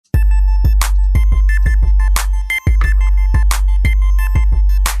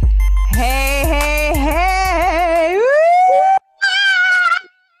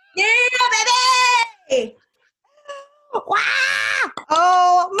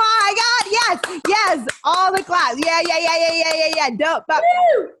round of claps. Yeah. Dope.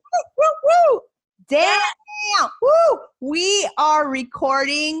 Woo. Damn. Woo. We are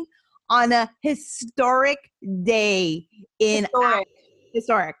recording on a historic day in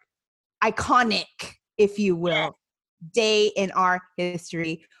historic, iconic, if you will, day in our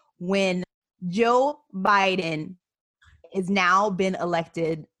history when Joe Biden has now been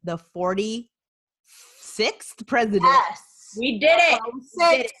elected the 46th president. Yes. We did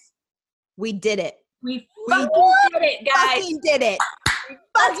it. We did it. We fucking did it, guys. Fucking did it. We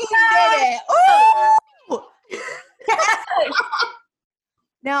fucking did it. Ooh!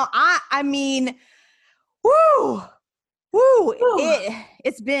 Now, I mean, woo.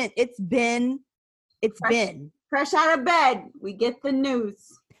 It's been fresh out of bed. We get the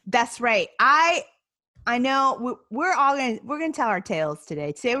news. That's right. I know we're gonna tell our tales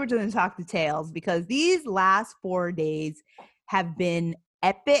today. Today we're going to talk the tales because these last 4 days have been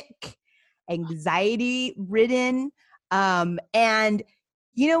epic, anxiety ridden, and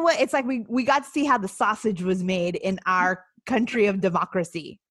you know what? It's like we got to see how the sausage was made in our country of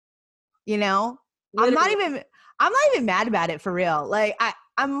democracy. You know, literally. I'm not even mad about it for real. Like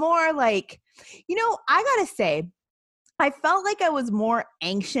I'm more like, you know, I gotta say, I felt like I was more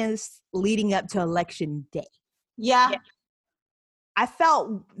anxious leading up to election day. Yeah. I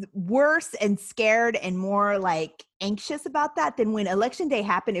felt worse and scared and more like anxious about that than when election day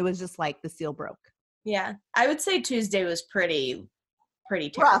happened. It was just like the seal broke. Yeah. I would say Tuesday was pretty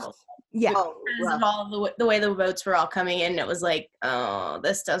terrible. Rough. Yeah. Because of all the way the votes were all coming in, it was like, oh,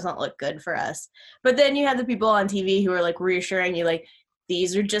 this doesn't look good for us. But then you had the people on TV who were like reassuring you, like,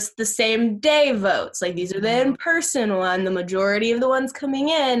 these are just the same day votes. Like, these are the in-person one. The majority of the ones coming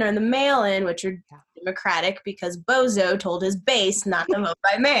in are the mail-in, which are Democratic because Bozo told his base not to vote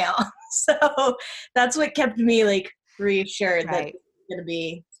by mail. So that's what kept me, like, reassured that it's going to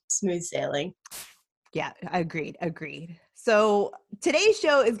be smooth sailing. Yeah, agreed. So today's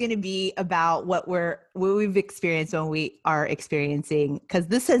show is going to be about what we've experienced when we are experiencing, because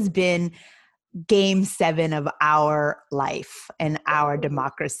this has been game 7 of our life and our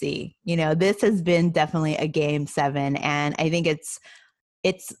democracy. You know, this has been definitely a game 7, and I think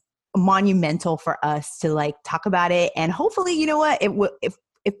it's monumental for us to like talk about it, and hopefully, you know what,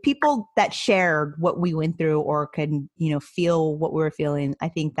 if people that shared what we went through or can, you know, feel what we were feeling, I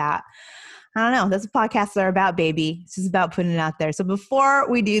think that, I don't know, that's what podcasts are about, baby. It's just about putting it out there. So before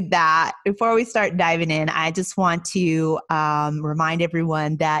we do that, before we start diving in, I just want to remind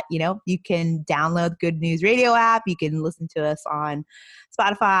everyone that, you know, you can download Good News Radio app. You can listen to us on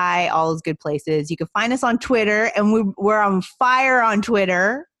Spotify, all those good places. You can find us on Twitter, and we're on fire on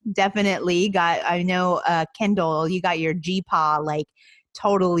Twitter. Definitely I know, Kendall, you got your GPA like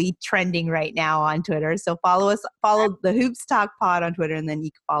totally trending right now on Twitter. So follow the Hoops Talk Pod on Twitter, and then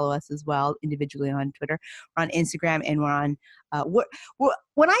you can follow us as well individually on Twitter. We're on Instagram, and we're on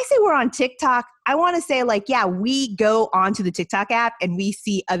when I say we're on TikTok, I want to say, like, yeah, we go onto the TikTok app and we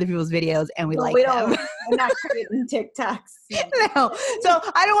see other people's videos and we like them. We're not creating TikToks. No. So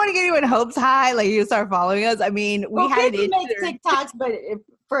I don't want to get anyone hopes high, like you start following us. I mean, we had an intern. Make TikToks, but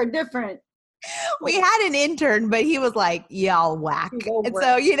for a different. We had an intern, but he was like, y'all whack. And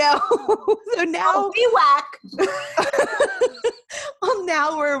so, you know, so now we whack. Well,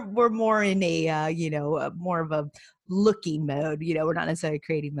 now we're more in a, you know, more of a looking mode. You know, we're not necessarily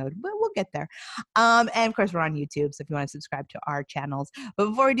creating mode, but we'll get there. And of course, we're on YouTube, so if you want to subscribe to our channels. But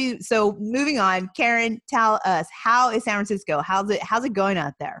before we do, so moving on, Karen, tell us, how is San Francisco? How's it going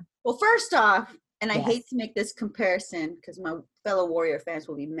out there? Well, first off, and I hate to make this comparison because my fellow Warrior fans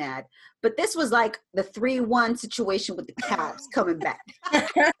will be mad, but this was like the 3-1 situation with the Cavs coming back.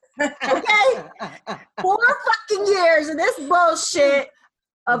 Okay? 4 fucking years of this bullshit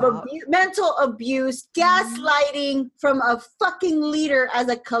of mental abuse, gaslighting from a fucking leader as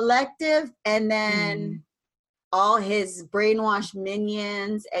a collective, and then all his brainwashed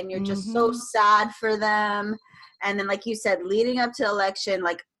minions, and you're just so sad for them. And then, like you said, leading up to election,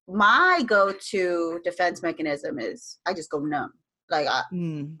 like, my go-to defense mechanism is I just go numb. Like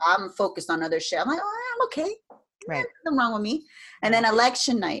I'm focused on other shit. I'm like, oh, I'm okay. Right. Nothing wrong with me. And then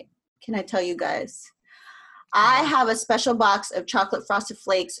election night, can I tell you guys? I have a special box of chocolate frosted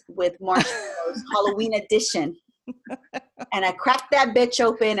flakes with marshmallows, Halloween edition. And I cracked that bitch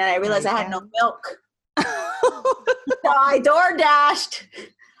open and I realized I had no milk. So I door dashed.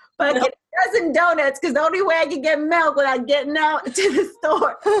 But get a dozen donuts, because the only way I can get milk without getting out to the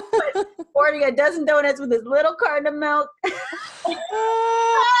store was ordering a dozen donuts with this little carton of milk.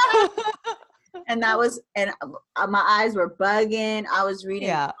 And my eyes were bugging. I was reading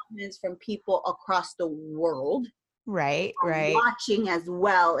comments from people across the world Right. watching as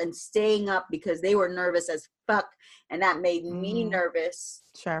well and staying up because they were nervous as fuck, and that made me nervous.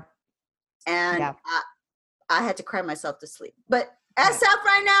 Sure. And I had to cry myself to sleep. But SF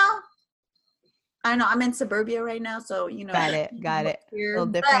right now, I know I'm in suburbia right now, so got it. A little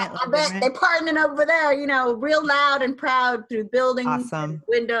different. I bet they're partying over there, real loud and proud through buildings and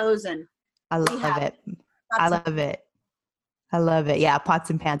windows, and I love it. I love it. Yeah, pots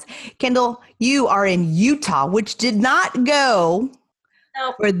and pans. Kendall, you are in Utah, which did not go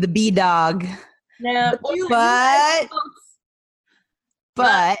for the B-Dog. No,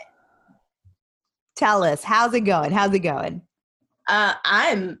 but tell us, how's it going?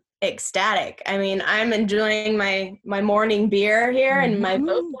 I'm ecstatic. I mean, I'm enjoying my morning beer here in my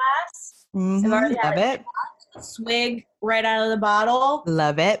vote glass. I've already had a swig right out of the bottle.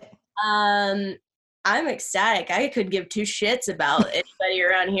 Love it. I'm ecstatic. I could give two shits about anybody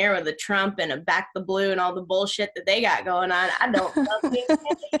around here with a Trump and a back the blue and all the bullshit that they got going on. I don't fucking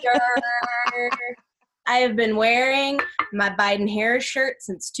care. I have been wearing my Biden-Harris shirt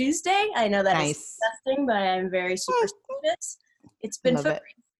since Tuesday. I know that is disgusting, but I am very superstitious. It's been for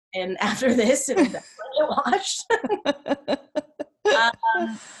and after this, it'll definitely get washed.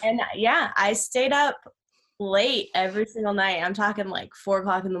 And I stayed up late every single night. I'm talking like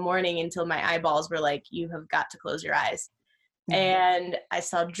 4:00 in the morning until my eyeballs were like, you have got to close your eyes. And I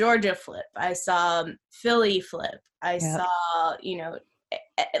saw Georgia flip. I saw Philly flip. I saw,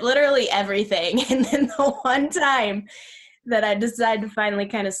 literally everything. And then the one time that I decided to finally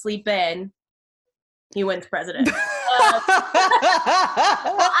kind of sleep in, he wins president. Well,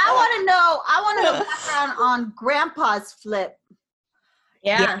 I want to know background on Grandpa's flip.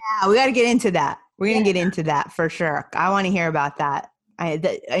 Yeah, we got to get into that. We're going to get into that for sure. I want to hear about that. I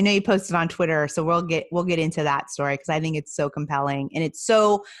know you posted on Twitter, so we'll get into that story because I think it's so compelling and it's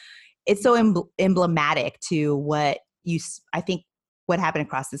so emblematic to what happened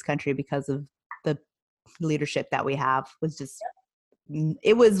across this country because of the leadership that we have was just.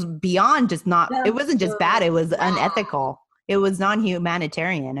 It was beyond just not. It wasn't just bad. It was unethical. It was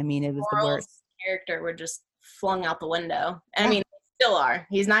non-humanitarian. I mean, it was the worst. Character were just flung out the window. I mean, they still are.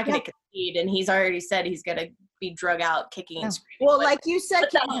 He's not going to concede, and he's already said he's going to be drug out, kicking and screaming. Well, like you said,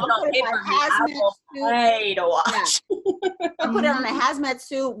 I'll put it on a hazmat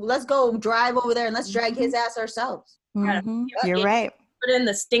suit. Let's go drive over there and let's drag his ass ourselves. You're right. Put in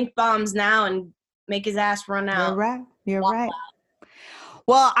the stink bombs now and make his ass run out. You're right.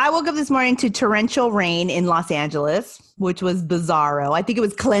 Well, I woke up this morning to torrential rain in Los Angeles, which was bizarro. I think it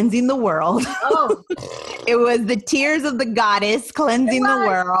was cleansing the world. Oh. It was the tears of the goddess cleansing the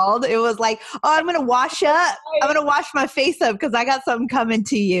world. It was like, I'm going to wash up. I'm going to wash my face up because I got something coming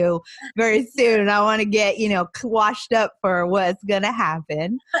to you very soon. I want to get, washed up for what's going to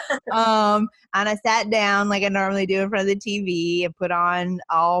happen. And I sat down like I normally do in front of the TV and put on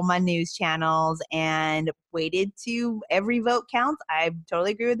all my news channels and waited to every vote counts. I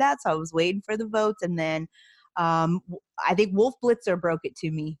totally agree with that. So I was waiting for the votes. And then I think Wolf Blitzer broke it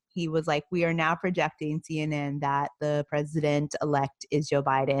to me. He was like, we are now projecting CNN that the president-elect is Joe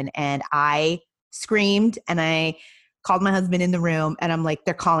Biden. And I screamed and I called my husband in the room and I'm like,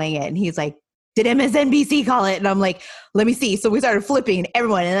 they're calling it. And he's like, did MSNBC call it? And I'm like, let me see. So we started flipping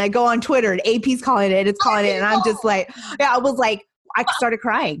everyone. And I go on Twitter and AP's calling it. It's calling it. And I'm just like, I was like, I started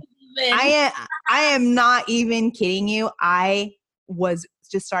crying. I am not even kidding you. I was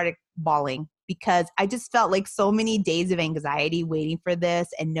just started bawling because I just felt like so many days of anxiety waiting for this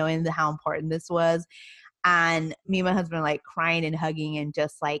and knowing how important this was. And me and my husband are like crying and hugging and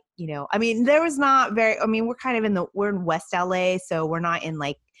just like, I mean, there was not we're kind of we're in West LA. So we're not in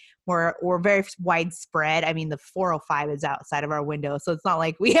like, we're very widespread. I mean, the 405 is outside of our window. So it's not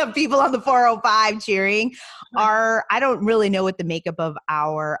like we have people on the 405 cheering. I don't really know what the makeup of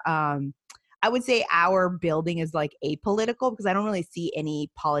our, I would say our building is like apolitical because I don't really see any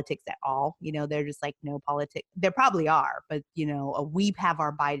politics at all. They're just like no politics. There probably are, but we have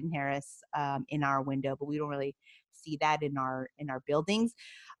our Biden-Harris in our window, but we don't really see that in our buildings.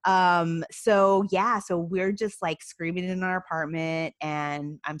 So we're just like screaming in our apartment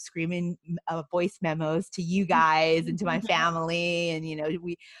and I'm screaming voice memos to you guys and to my family. And,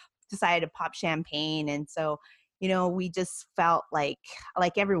 we decided to pop champagne. And so, we just felt like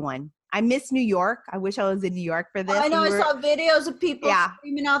everyone. I miss New York. I wish I was in New York for this. I know. I saw videos of people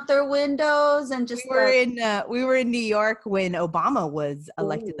screaming out their windows and just. We were in New York when Obama was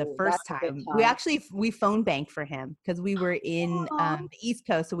elected the first time. We phone banked for him because we were in the East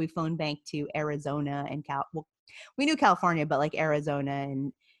Coast, so we phone banked to Arizona and we knew California, but like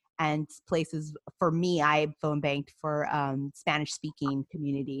Arizona and places. For me, I phone banked for Spanish speaking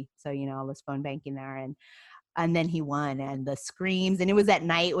community, so I was phone banking there and. And then he won, and the screams, and it was at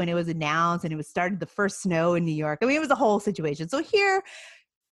night when it was announced, and it was started the first snow in New York. I mean, it was a whole situation. So here,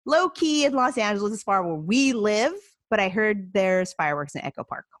 low key in Los Angeles, as far where we live, but I heard there's fireworks in Echo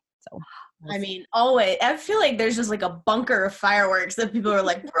Park. So I mean, always. I feel like there's just like a bunker of fireworks that people are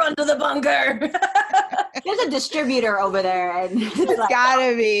like, run to the bunker. There's a distributor over there, and it's like,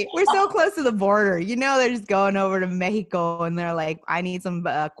 gotta be. We're so close to the border. You know, they're just going over to Mexico, and they're like, "I need some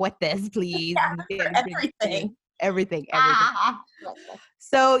cuetes, please." Yeah, everything.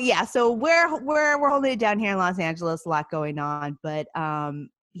 So yeah, so we're holding it down here in Los Angeles. A lot going on, but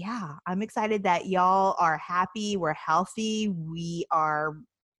yeah, I'm excited that y'all are happy. We're healthy. We are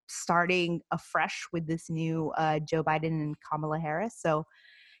starting afresh with this new Joe Biden and Kamala Harris. So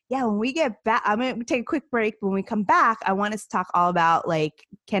yeah, when we get back, I'm going to take a quick break. When we come back, I want us to talk all about like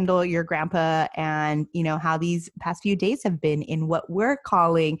Kendall, your grandpa, and you know how these past few days have been in what we're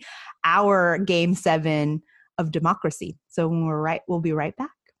calling our Game 7 of democracy. So when we'll be right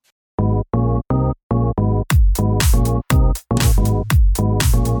back.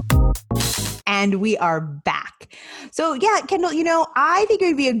 And we are back. So yeah, Kendall, you know, I think it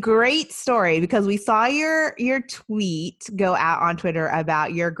would be a great story because we saw your tweet go out on Twitter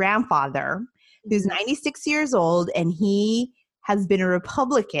about your grandfather who's 96 years old, and he has been a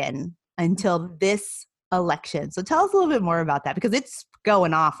Republican until this election. So tell us a little bit more about that because it's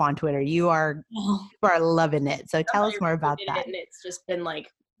going off on Twitter. You are loving it. So tell us more about that. And it's just been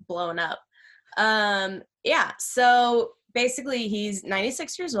like blown up. Yeah. So basically he's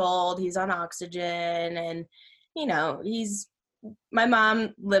 96 years old. He's on oxygen, and you know, my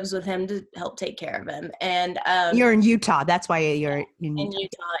mom lives with him to help take care of him. And you're in Utah. That's why you're in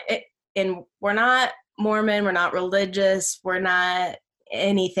Utah. And we're not Mormon. We're not religious. We're not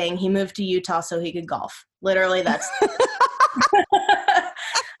anything. He moved to Utah so he could golf. Literally, that's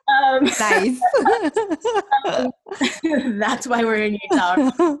nice. That's why we're in Utah.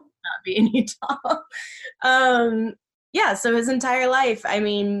 Not be in Utah. Yeah, so his entire life, I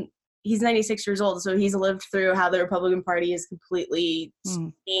mean, he's 96 years old, so he's lived through how the Republican Party has completely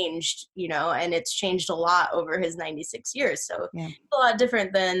changed, you know, and it's changed a lot over his 96 years. So it's a lot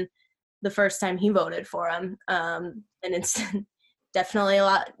different than the first time he voted for him. And it's definitely a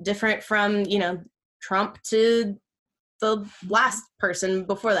lot different from, you know, Trump to the last person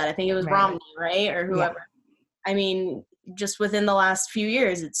before that. I think it was Romney, right? Or whoever. Yeah. I mean, just within the last few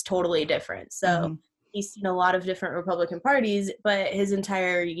years, it's totally different. So he's seen a lot of different Republican parties, but his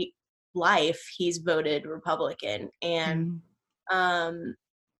entire life, he's voted Republican. And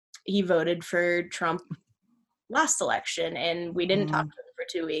he voted for Trump last election, and we didn't talk to him for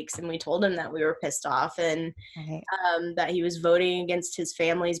 2 weeks, and we told him that we were pissed off and that he was voting against his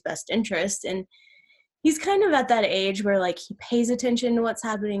family's best interest. And he's kind of at that age where like he pays attention to what's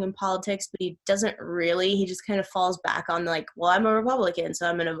happening in politics, but he doesn't really. He just kind of falls back on like, well, I'm a Republican, so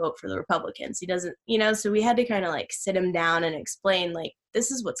I'm going to vote for the Republicans. He doesn't, you know, so we had to kind of like sit him down and explain like, this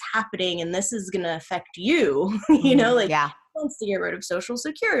is what's happening and this is going to affect you, you know, like he wants to get rid of Social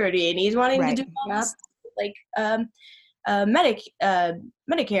Security and he's wanting to do all this, like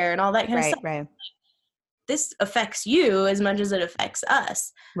Medicare and all that kind of stuff. Right. This affects you as much as it affects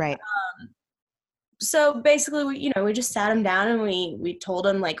us. Right. So basically, we just sat him down and we told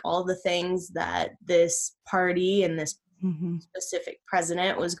him like all the things that this party and this specific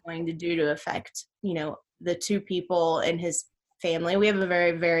president was going to do to affect, you know, the two people in his family. We have a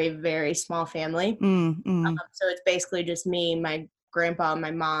very, very, very small family. So it's basically just me, my grandpa, my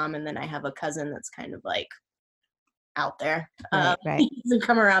mom, and then I have a cousin that's kind of like out there. He doesn't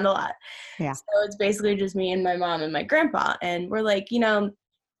come around a lot. Yeah. So it's basically just me and my mom and my grandpa. And we're like, you know,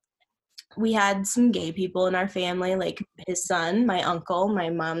 we had some gay people in our family, like his son, my uncle, my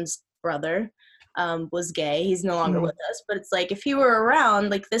mom's brother, was gay. He's no longer with us, but it's like, if he were around,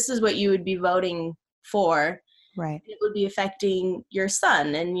 like, this is what you would be voting for. Right. It would be affecting your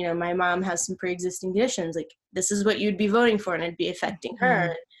son. And, you know, my mom has some pre-existing conditions. Like, this is what you'd be voting for, and it'd be affecting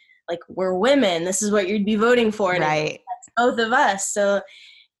her. Like, we're women. This is what you'd be voting for. And it affects both of us. So,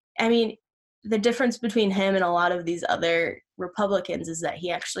 I mean, the difference between him and a lot of these other Republicans is that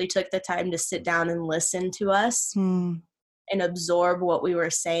he actually took the time to sit down and listen to us and absorb what we were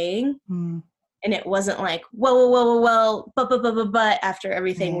saying. And it wasn't like, well, but after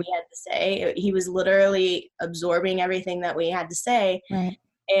everything we had to say. He was literally absorbing everything that we had to say. Right.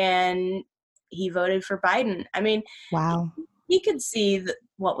 And he voted for Biden. I mean, he could see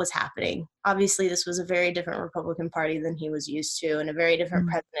what was happening. Obviously, this was a very different Republican Party than he was used to, and a very different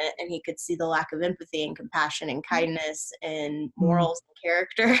president, and he could see the lack of empathy and compassion and kindness and morals and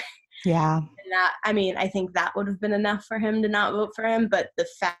character. Yeah. And that, I mean, I think that would have been enough for him to not vote for him, but the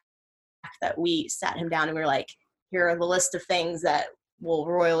fact that we sat him down and we were like, here are the list of things that will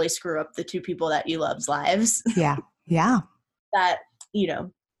royally screw up the two people that you love's lives. Yeah. Yeah. That,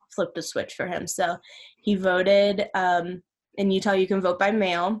 flipped a switch for him. So he voted, in Utah, you can vote by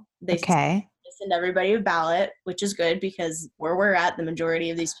mail. They send everybody a ballot, which is good because where we're at, the majority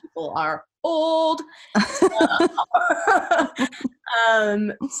of these people are old. So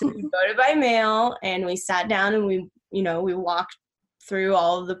we voted by mail, and we sat down and we walked through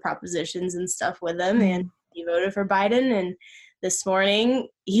all of the propositions and stuff with him, and he voted for Biden. And this morning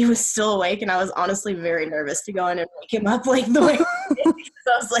he was still awake, and I was honestly very nervous to go in and wake him up like the way he did, because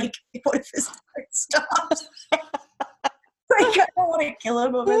I was like, what if his heart stops? Like, I don't want to kill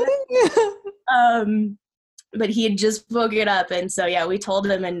him over there. But he had just woken up, and so we told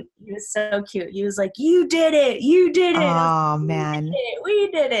him, and he was so cute. He was like, "You did it! You did it!" Oh man, we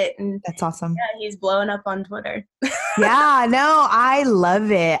did it! And that's awesome. Yeah, he's blowing up on Twitter. Yeah, no, I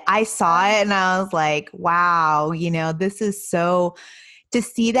love it. I saw it, and I was like, "Wow, this is so." To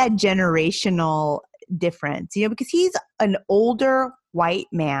see that generational difference, because he's an older white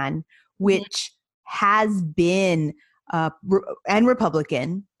man, which has been and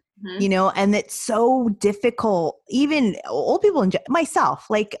Republican. And it's so difficult, even old people, myself,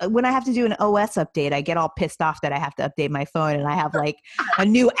 like when I have to do an OS update, I get all pissed off that I have to update my phone and I have like a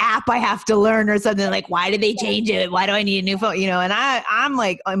new app I have to learn or something. Like, why did they change it? Why do I need a new phone? And I'm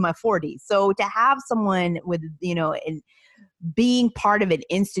like in my 40s. So to have someone with, and being part of an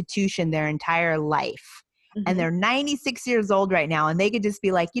institution their entire life, and they're 96 years old right now, and they could just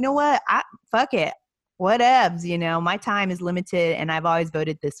be like, you know what? Fuck it. Whatevs, my time is limited and I've always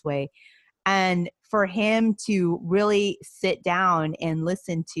voted this way. And for him to really sit down and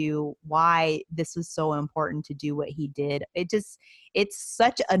listen to why this was so important to do what he did, it's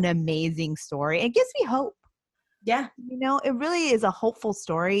such an amazing story. It gives me hope. Yeah. It really is a hopeful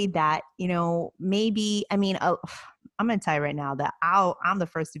story that, maybe, I'm going to tell you right now that I'm the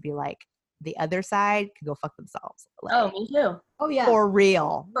first to be like, the other side could go fuck themselves. Like, me too. Oh yeah. For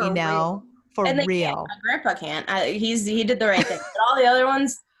real, For and real. My grandpa can't. He did the right thing. But all the other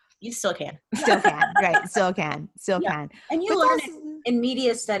ones, you still can. Still can. Right. Still can. And you learn in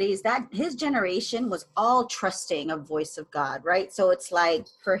media studies that his generation was all trusting of voice of God, right? So it's like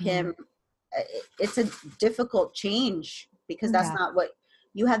for him, it's a difficult change because that's not what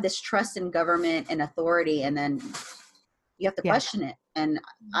you have, this trust in government and authority, and then you have to question it. And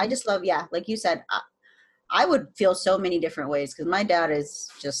I just love, like you said, I would feel so many different ways because my dad is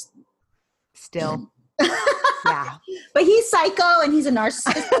just still but he's psycho and he's a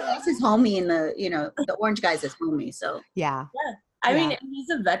narcissist. That's his homie, and the orange guy's his homie. So I mean, he's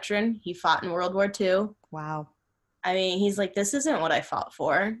a veteran. He fought in World War II. Wow. I mean, he's like, this isn't what I fought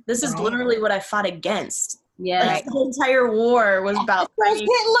for. This is literally what I fought against. Yeah. Like, the entire war was about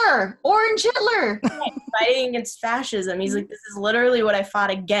Hitler, Orange Hitler. Fighting against fascism. He's like, this is literally what I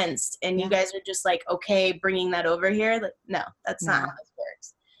fought against. And you guys are just like, okay, bringing that over here. Like, no, that's not how this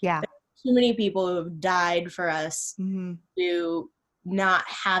works. Yeah. There's too many people who have died for us to not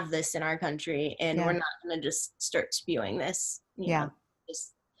have this in our country. And we're not going to just start spewing this. You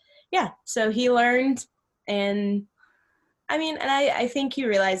know, so he learned, and I mean, and I think he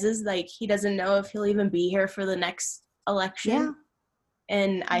realizes, like, he doesn't know if he'll even be here for the next election. Yeah.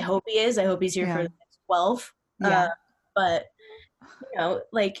 And I hope he is. I hope he's here for the next 12. Yeah. But,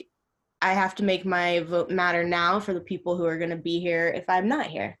 like, I have to make my vote matter now for the people who are going to be here if I'm not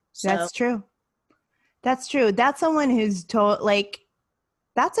here. So. That's true. That's someone who's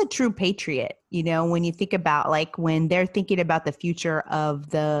that's a true patriot, when you think about, like, when they're thinking about the future of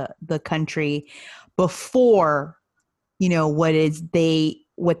the country before, what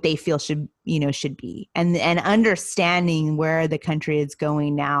they feel should be, and understanding where the country is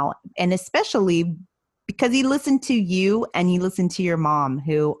going now. And especially because he listened to you and he listened to your mom,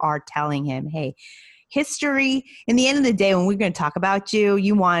 who are telling him, hey, history, in the end of the day, when we're going to talk about you,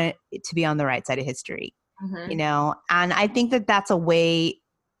 you want it to be on the right side of history, and I think that that's a way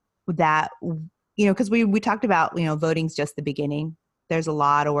that, because we talked about, voting's just the beginning. There's a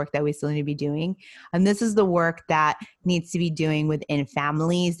lot of work that we still need to be doing. And this is the work that needs to be doing within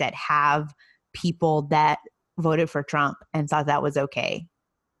families that have people that voted for Trump and thought that was okay,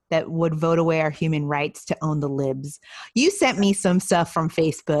 that would vote away our human rights to own the libs. You sent me some stuff from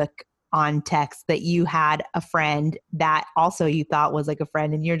Facebook on text that you had a friend that also you thought was like a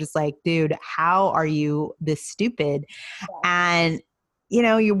friend. And you're just like, dude, how are you this stupid? And,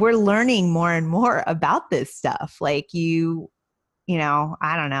 we're learning more and more about this stuff. Like I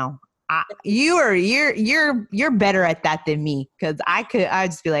don't know. You're better at that than me, because I'd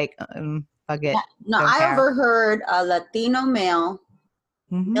just be like, fuck it. No, I overheard a Latino male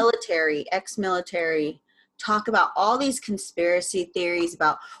military, ex-military, talk about all these conspiracy theories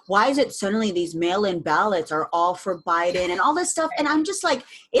about why is it suddenly these mail-in ballots are all for Biden and all this stuff. And I'm just like,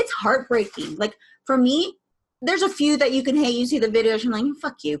 it's heartbreaking. Like for me, there's a few that you can hate. You see the videos, you're like,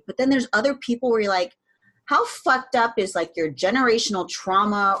 fuck you. But then there's other people where you're like, how fucked up is like your generational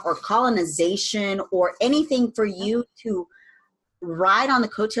trauma or colonization or anything for you to ride on the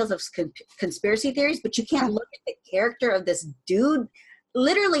coattails of conspiracy theories, but you can't look at the character of this dude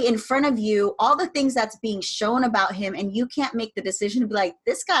literally in front of you, all the things that's being shown about him, and you can't make the decision to be like,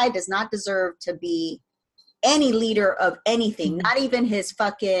 this guy does not deserve to be any leader of anything, not even his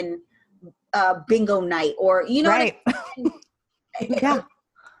fucking bingo night, or you know right. what I mean? Yeah.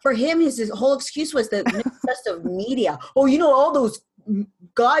 For him, his whole excuse was the mistrust of media. Oh, you know, all those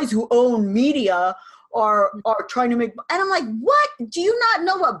guys who own media are trying to make, and I'm like, what? Do you not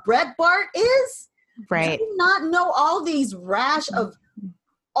know what Breitbart is? Right. Do you not know all these rash of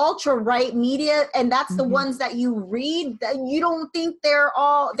ultra right media, and that's the ones that you read, that you don't think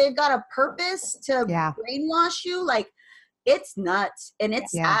they've got a purpose to brainwash you? Like, it's nuts and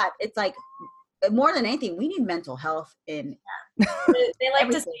it's sad. It's like, more than anything, we need mental health in they like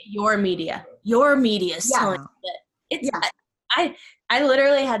everything. To say your media is telling it. I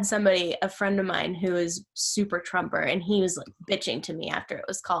literally had a friend of mine who is super Trumper, and he was like bitching to me after it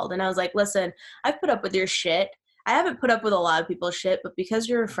was called, and I was like, listen, I've put up with your shit. I haven't put up with a lot of people's shit, but because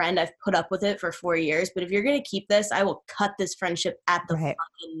you're a friend, I've put up with it for 4 years. But if you're going to keep this, I will cut this friendship at the fucking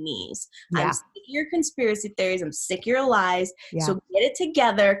knees. Yeah. I'm sick of your conspiracy theories. I'm sick of your lies. Yeah. So get it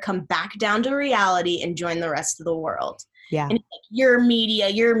together, come back down to reality, and join the rest of the world. Yeah. And he's like, your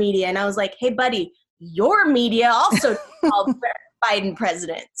media. And I was like, hey, buddy, your media also called Biden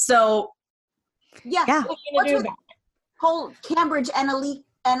president. So, what are you going to do about it? Whole Cambridge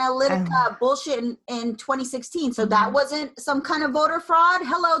Analytica bullshit in 2016. So that wasn't some kind of voter fraud.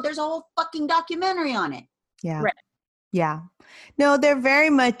 Hello, there's a whole fucking documentary on it. Yeah. Right. Yeah. No, they're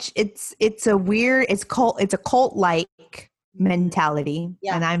very much, it's a cult-like mentality.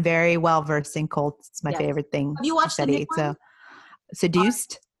 Yeah. And I'm very well versed in cults. It's my favorite thing. Have you watched the new one? So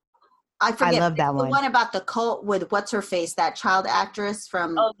Seduced? I forget. I love that one. The one about the cult with what's her face, that child actress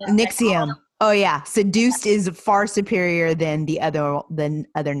from NXIVM. Oh yeah, Seduced is far superior than the other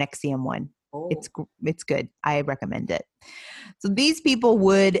NXIVM one. Oh. It's good. I recommend it. So these people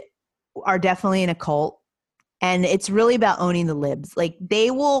are definitely in a cult, and it's really about owning the libs. Like,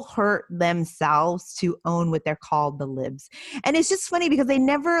 they will hurt themselves to own what they're called the libs. And it's just funny because they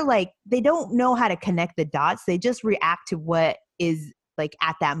don't know how to connect the dots. They just react to what is like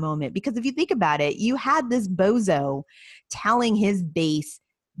at that moment. Because if you think about it, you had this bozo telling his base,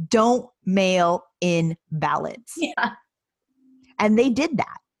 don't mail in ballots. Yeah. And they did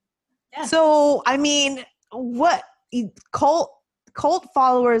that. Yeah. So, I mean, what cult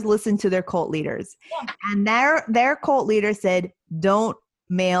followers listen to their cult leaders. Yeah. And their cult leader said, don't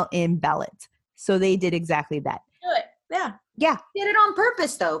mail in ballots. So they did exactly that. Do it. Yeah. Yeah. He did it on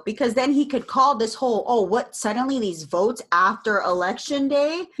purpose, though, because then he could call this whole, suddenly these votes after election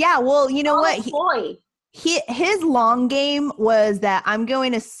day? Yeah, well, you know what? His long game was that I'm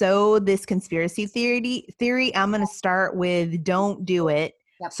going to sow this conspiracy theory. I'm going to start with don't do it.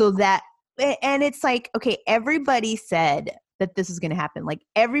 Yep. So that, and it's like, okay, everybody said that this is going to happen. Like,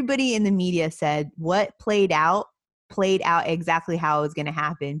 everybody in the media said what played out exactly how it was going to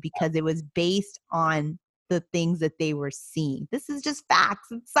happen, because it was based on the things that they were seeing. This is just facts.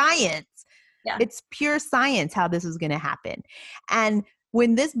 It's science. Yeah. It's pure science how this is going to happen. And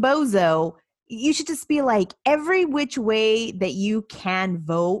when this bozo, you should just be like, every which way that you can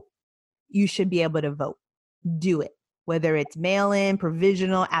vote, you should be able to vote. Do it. Whether it's mail-in,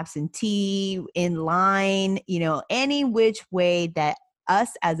 provisional, absentee, in line, any which way that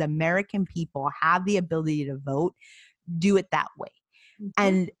us as American people have the ability to vote, do it that way. Mm-hmm.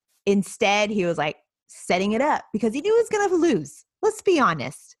 And instead, he was like setting it up because he knew he was going to lose. Let's be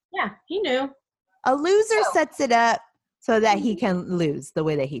honest. Yeah, he knew. A loser sets it up so that he can lose the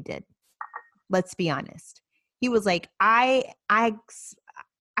way that he did. Let's be honest. He was like, I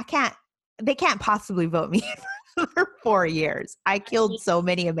can't, they can't possibly vote me for 4 years. I killed so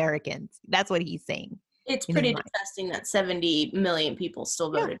many Americans. That's what he's saying. It's pretty disgusting that 70 million people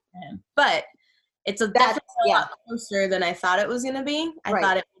still voted for him. But it's definitely a lot closer than I thought it was going to be. I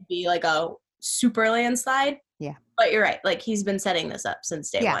thought it would be like a super landslide. Yeah. But you're right. Like, he's been setting this up since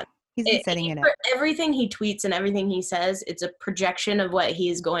day one. He's been setting it up. Everything he tweets and everything he says, it's a projection of what he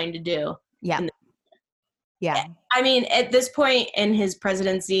is going to do. Yeah. Yeah. I mean, at this point in his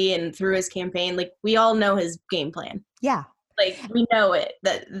presidency and through his campaign, like, we all know his game plan. Yeah. Like, we know it,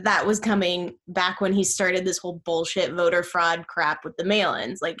 that was coming back when he started this whole bullshit voter fraud crap with the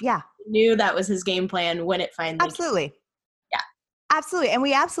mail-ins. Like, Yeah. we knew that was his game plan when it finally Absolutely. came. Yeah.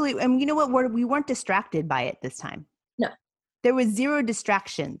 Absolutely. And you know what? We weren't distracted by it this time. No. There was zero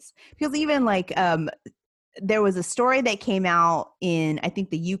distractions. Because even like there was a story that came out in, I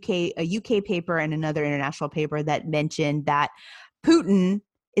think, a UK paper and another international paper that mentioned that Putin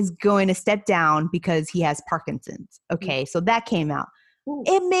is going to step down because he has Parkinson's. Okay, so that came out. Ooh.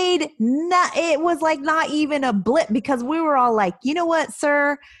 It was like not even a blip, because we were all like, you know what,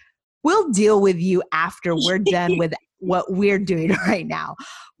 sir, we'll deal with you after we're done with what we're doing right now.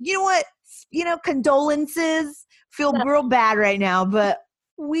 You know what? Condolences. Feel real bad right now, but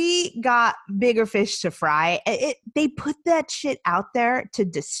we got bigger fish to fry. They put that shit out there to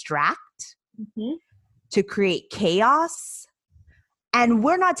distract, to create chaos, and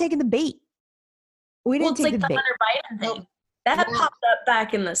we're not taking the bait. We didn't take the bait. Hunter Biden thing. That popped up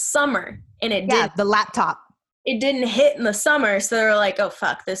back in the summer, and it did. The laptop. It didn't hit in the summer, so they were like, oh,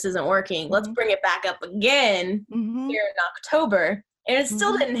 fuck, this isn't working. Let's bring it back up again here in October, and it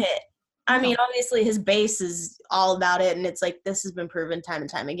still didn't hit. I mean, obviously his base is all about it, and it's like, this has been proven time and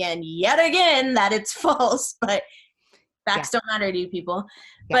time again, yet again, that it's false, but facts don't matter to you people.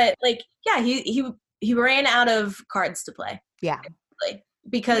 But like, he ran out of cards to play. Yeah.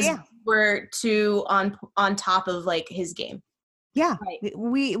 Because we're too on top of like his game. Yeah. Right.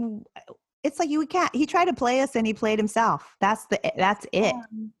 It's like he tried to play us and he played himself. That's it.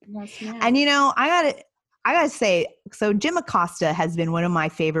 And I gotta say, so Jim Acosta has been one of my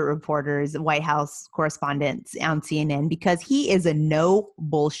favorite reporters, White House correspondents on CNN, because he is a no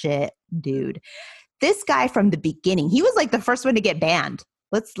bullshit dude. This guy from the beginning, he was like the first one to get banned.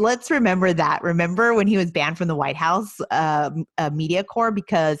 Let's remember that. Remember when he was banned from the White House media corps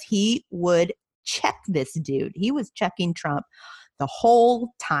because he would check this dude. He was checking Trump the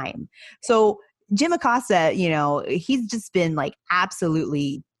whole time. So Jim Acosta, he's just been like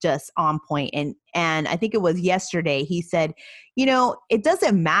absolutely just on point. And I think it was yesterday he said, it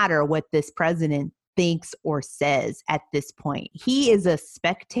doesn't matter what this president thinks or says at this point. He is a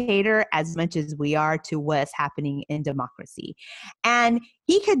spectator as much as we are to what's happening in democracy. And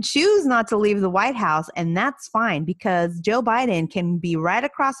he could choose not to leave the White House, and that's fine, because Joe Biden can be right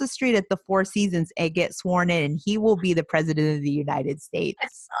across the street at the Four Seasons and get sworn in, and he will be the president of the United States. I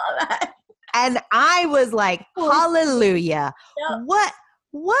saw that. And I was like, hallelujah. Yep.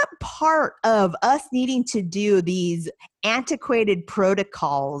 What part of us needing to do these antiquated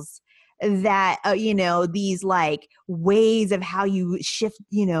protocols that, these like ways of how you shift,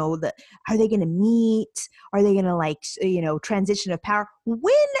 are they going to meet? Are they going to transition of power?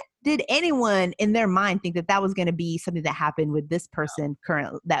 When did anyone in their mind think that was going to be something that happened with this person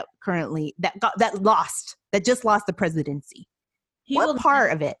that just lost the presidency? What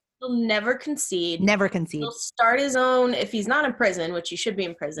part of it? He'll never concede. Never concede. He'll start his own, if he's not in prison, which he should be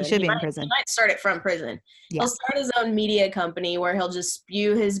in prison. He might start it from prison. Yeah. He'll start his own media company where he'll just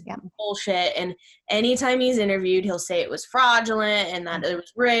spew his bullshit. And anytime he's interviewed, he'll say it was fraudulent and that it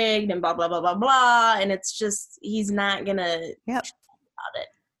was rigged and blah, blah, blah, blah, blah. And it's just, he's not going to talk about it.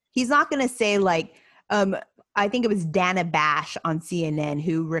 He's not going to say like, I think it was Dana Bash on CNN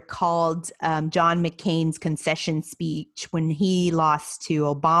who recalled John McCain's concession speech when he lost to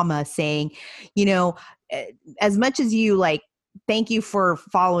Obama, saying, as much as you like, thank you for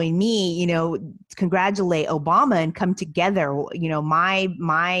following me, congratulate Obama and come together.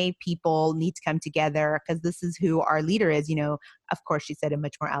 My people need to come together because this is who our leader is. Of course, she said it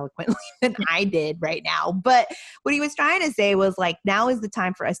much more eloquently than I did right now. But what he was trying to say was like, now is the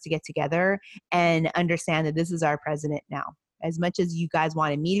time for us to get together and understand that this is our president now. As much as you guys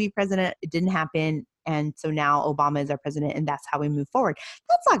wanted me to be president, it didn't happen. And so now Obama is our president and that's how we move forward.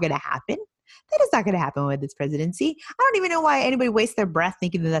 That's not going to happen. That is not going to happen with this presidency. I don't even know why anybody wastes their breath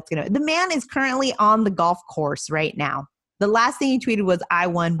thinking that that's going to. The man is currently on the golf course right now. The last thing he tweeted was, I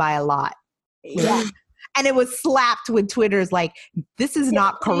won by a lot. Yeah. And it was slapped with Twitter's like, this is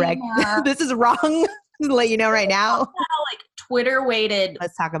not correct. This is wrong. To let you know right now. Like Twitter waited.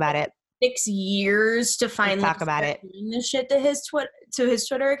 Let's talk about it. 6 years to finally talk about it. Doing this shit to his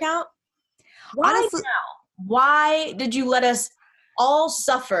Twitter account. Why honestly, now? Why did you let us all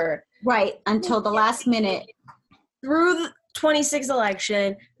suffer? Right, until the last minute. Through the 2016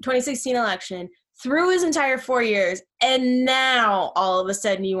 election, through his entire 4 years, and now all of a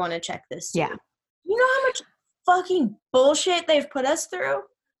sudden you want to check this too. Yeah. You know how much fucking bullshit they've put us through?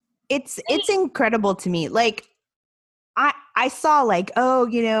 It's incredible to me. Like, I saw like, so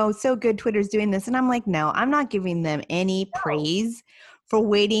good Twitter's doing this. And I'm like, no, I'm not giving them any praise for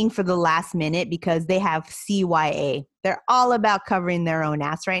waiting for the last minute because they have CYA. They're all about covering their own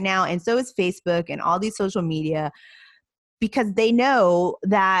ass right now. And so is Facebook and all these social media, because they know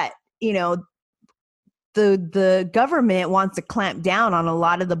that, the government wants to clamp down on a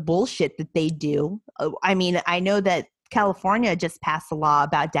lot of the bullshit that they do. I mean, I know that California just passed a law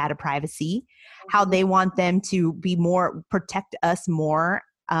about data privacy, how they want them to be protect us more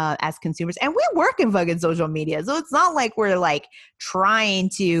as consumers. And we work in fucking social media. So it's not like we're like trying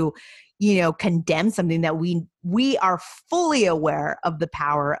to, condemn something that we are fully aware of the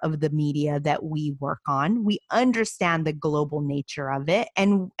power of the media that we work on. We understand the global nature of it.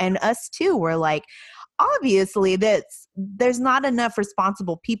 And us too, we're like, obviously there's not enough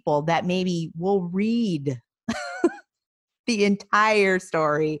responsible people that maybe will read the entire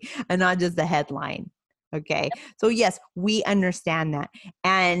story and not just the headline. Okay. So yes, we understand that.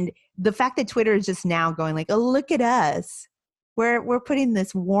 And the fact that Twitter is just now going like, oh, look at us. We're putting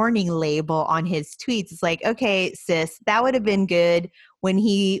this warning label on his tweets. It's like, okay, sis, that would have been good when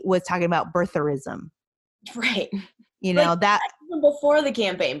he was talking about birtherism. Right. That even before the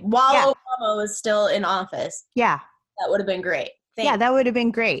campaign, while Obama was still in office. Yeah. That would have been great. That would have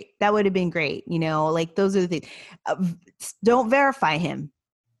been great. That would have been great. Like those are the things. Don't verify him.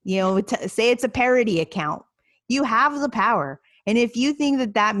 Say it's a parody account. You have the power. And if you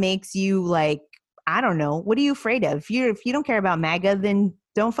think that makes you like, I don't know, what are you afraid of? If you don't care about MAGA, then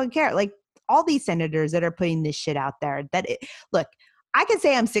don't fucking care. Like all these senators that are putting this shit out there, look, I can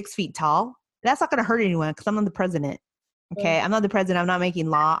say I'm 6 feet tall. That's not going to hurt anyone because I'm not the president. Okay. I'm not the president. I'm not making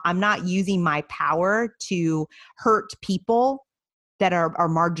law. I'm not using my power to hurt people that are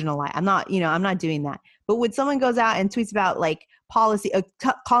marginalized. I'm not doing that. But when someone goes out and tweets about like policy,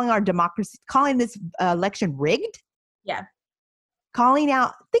 calling our democracy, calling this election rigged. Yeah. Calling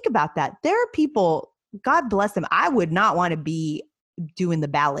out, think about that. There are people, God bless them. I would not want to be doing the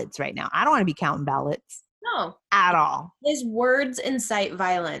ballots right now. I don't want to be counting ballots. No. At all. His words incite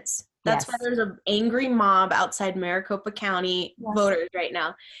violence. That's why there's an angry mob outside Maricopa County voters right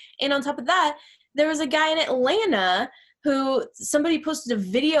now. And on top of that, there was a guy in Atlanta who somebody posted a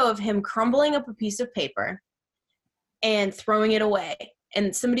video of him crumbling up a piece of paper and throwing it away.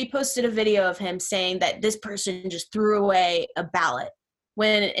 And somebody posted a video of him saying that this person just threw away a ballot.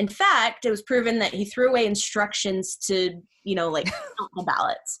 When in fact, it was proven that he threw away instructions to, count the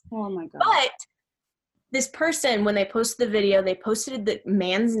ballots. Oh my God. But this person, when they posted the video, they posted the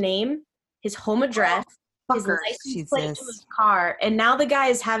man's name, his home address, his license plate to his car, and now the guy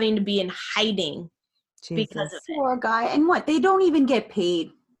is having to be in hiding because of it. Poor guy. And what? They don't even get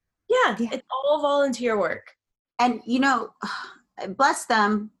paid. Yeah, it's all volunteer work. And, bless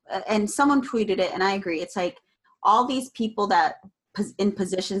them. And someone tweeted it, and I agree. It's like all these people that in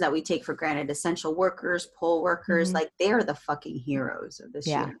positions that we take for granted, essential workers, poll workers, like they're the fucking heroes of this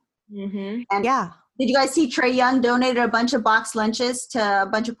year. Mm-hmm. And did you guys see Trey Young donated a bunch of boxed lunches to a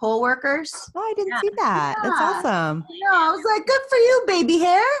bunch of poll workers? Oh, I didn't see that. Yeah. That's awesome. Yeah, I was like, good for you, baby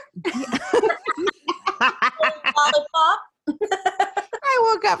hair.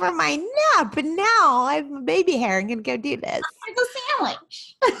 I woke up from my nap and now I have baby hair. I'm going to go do this. It's a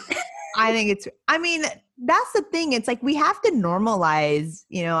sandwich. That's the thing. It's like we have to normalize,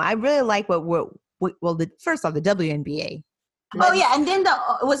 I really like first off, the WNBA. Oh, yeah. And then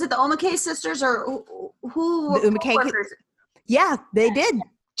was it the Omake sisters or who? The Omake. Yeah, they did.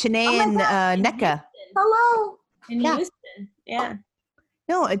 Chanae and Nneka. Hello. In Houston. Yeah.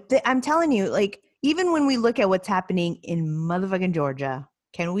 No, I'm telling you, like, even when we look at what's happening in motherfucking Georgia,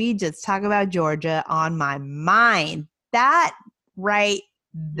 can we just talk about Georgia on my mind? That right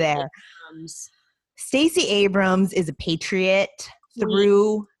there. Stacey Abrams is a patriot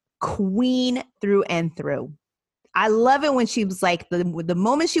through and through. I love it when she was like, the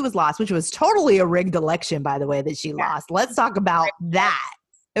moment she was lost, which was totally a rigged election, by the way, that she lost. Let's talk about that.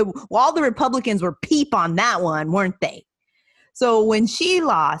 All the Republicans were peep on that one, weren't they? So when she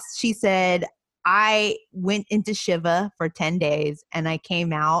lost, she said, I went into Shiva for 10 days and I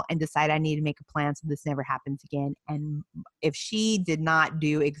came out and decided I need to make a plan so this never happens again. And if she did not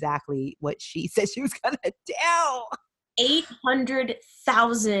do exactly what she said she was going to do.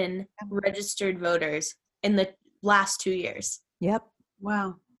 800,000 registered voters in the last 2 years. Yep.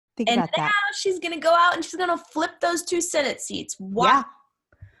 Wow. Think about that. And now she's going to go out and she's going to flip those 2 Senate seats. Wow. Yeah.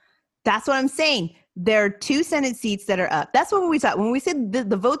 That's what I'm saying. There are 2 Senate seats that are up. That's what we thought. When we said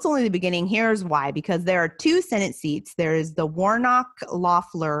the vote's only the beginning, here's why. Because there are 2 Senate seats. There is the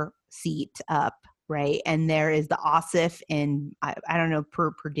Warnock-Loeffler seat up, right? And there is the Ossoff in, I don't know,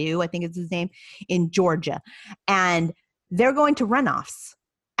 Purdue, I think is his name, in Georgia. And they're going to runoffs.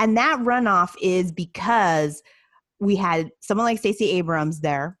 And that runoff is because we had someone like Stacey Abrams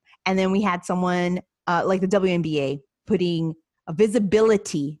there, and then we had someone like the WNBA putting a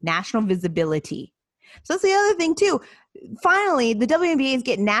visibility, national visibility. So that's the other thing too. Finally, the WNBA is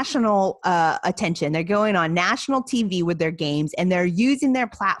getting national attention. They're going on national TV with their games, and they're using their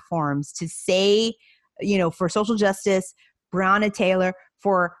platforms to say, for social justice, Breonna Taylor,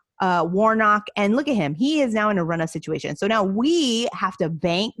 for Warnock, and look at him. He is now in a runoff situation. So now we have to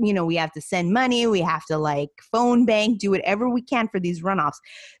bank, we have to send money. We have to like phone bank, do whatever we can for these runoffs.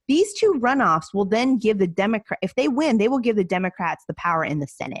 These two runoffs will then give the Democrat, if they win, they will give the Democrats the power in the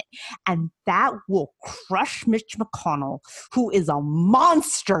Senate. And that will crush Mitch McConnell, who is a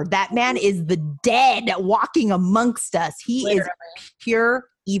monster. That man is the dead walking amongst us. He Literally. Is pure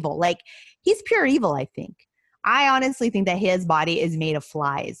evil. Like, he's pure evil, I think. I honestly think that his body is made of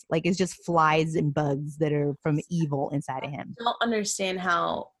flies. Like, it's just flies and bugs that are from evil inside of him. I don't understand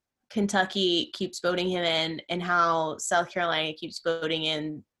how Kentucky keeps voting him in and how South Carolina keeps voting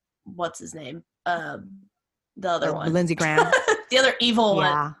in, what's his name? The other one. Lindsey Graham. The other evil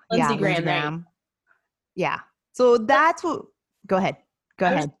one. Lindsey Graham. Yeah. So that's what, go ahead.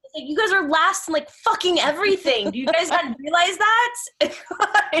 You guys are last in like fucking everything. Do you guys not realize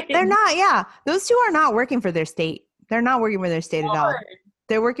that? They're not. Yeah. Those two are not working for their state. They're not working for their state at all.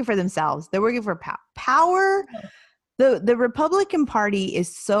 They're working for themselves. They're working for power. The Republican Party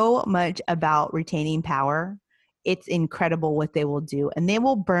is so much about retaining power. It's incredible what they will do. And they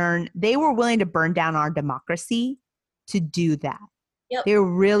were willing to burn down our democracy to do that. Yep. They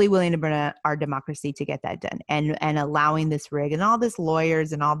were really willing to burn our democracy to get that done, and allowing this rig and all this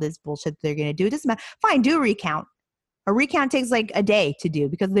lawyers and all this bullshit they're going to do. It doesn't matter. Fine, do a recount. A recount takes like a day to do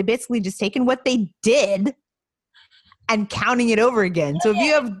because they basically just taken what they did and counting it over again. So if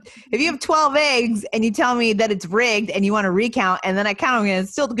you have 12 eggs and you tell me that it's rigged and you want to recount, and then I count them again,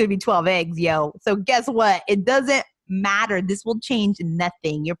 it's still going to be 12 eggs, yo. So guess what? It doesn't matter. This will change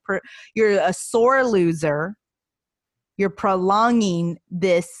nothing. You're a sore loser. You're prolonging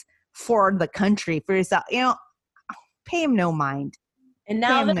this for the country, for yourself. Pay him no mind. And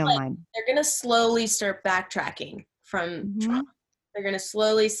now they're going to slowly start backtracking from Trump. They're going to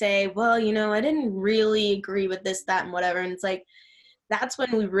slowly say, well, I didn't really agree with this, that, and whatever. And it's like, that's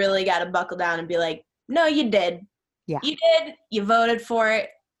when we really got to buckle down and be like, no, you did. Yeah. You did. You voted for it.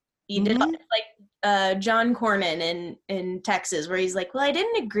 You did. Like John Cornyn in Texas, where he's like, well, I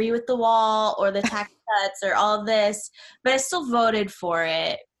didn't agree with the wall or the tax cuts or all of this, but I still voted for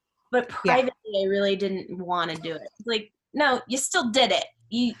it. But privately, I really didn't want to do it. It's like, no, you still did it.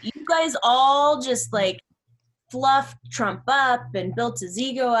 You guys all just like fluffed Trump up and built his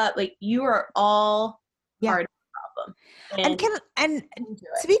ego up. Like, you are all part of the problem. And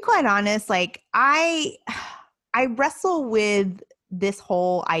to be quite honest, like I wrestle with this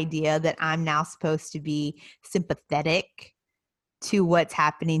whole idea that I'm now supposed to be sympathetic to what's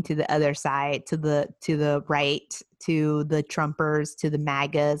happening to the other side, to the right, to the Trumpers, to the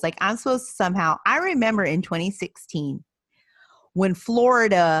MAGAs. Like, I'm supposed to somehow, I remember in 2016 when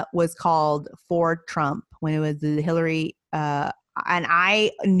Florida was called for Trump, when it was the Hillary, and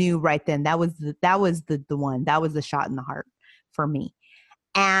I knew right then that was the one, that was the shot in the heart for me.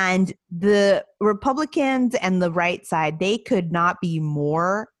 And the Republicans and the right side, they could not be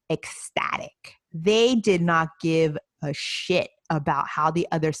more ecstatic. They did not give a shit about how the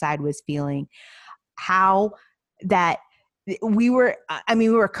other side was feeling, how that we were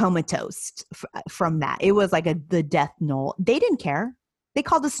comatose from that. It was like the death knell. They didn't care. They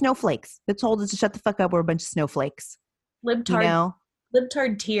called us snowflakes. They told us to shut the fuck up. We're a bunch of snowflakes. Libtard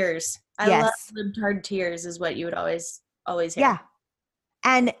tears. I love libtard tears is what you would always hear. Yeah.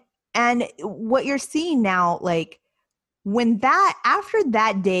 And what you're seeing now, like after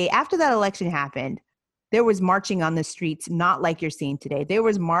that election happened, there was marching on the streets, not like you're seeing today. There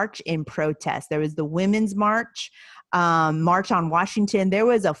was march in protest. There was the women's march on Washington. There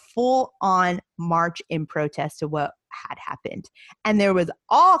was a full-on march in protest to what had happened. And there was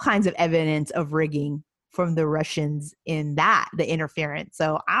all kinds of evidence of rigging from the Russians in the interference.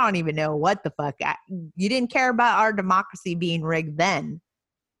 So I don't even know what the fuck. You didn't care about our democracy being rigged then.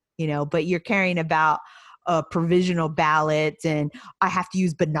 But you're caring about provisional ballots, and I have to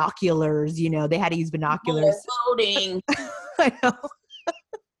use binoculars. They had to use binoculars. Voting. I know.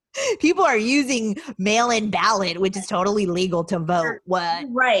 People are using mail-in ballot, which is totally legal to vote. What?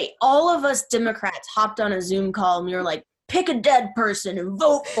 Right. All of us Democrats hopped on a Zoom call and we were like, pick a dead person and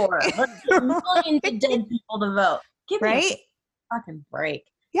vote for it. Let's get millions of dead people to vote. Give me a fucking break.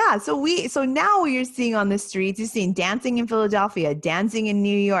 Yeah, so now you're seeing on the streets, you're seeing dancing in Philadelphia, dancing in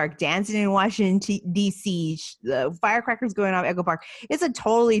New York, dancing in Washington D.C., firecrackers going off Echo Park. It's a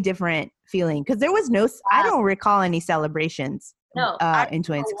totally different feeling because there was I don't recall any celebrations No, I in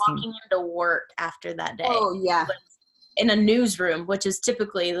remember 2016. walking into work after that day. Oh yeah, in a newsroom, which is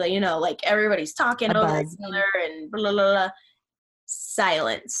typically like everybody's talking over each other and blah, blah, blah.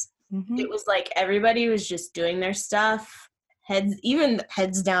 Silence. Mm-hmm. It was like everybody was just doing their stuff.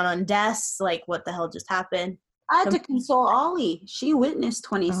 Heads down on desks, like what the hell just happened? I had to console Ollie. She witnessed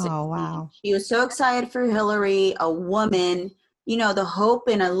 2016. Oh, wow. She was so excited for Hillary, a woman, the hope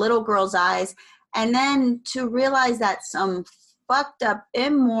in a little girl's eyes. And then to realize that some fucked up,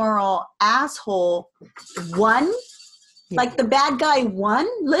 immoral asshole won, like the bad guy won,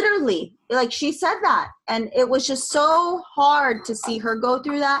 literally. Like she said that. And it was just so hard to see her go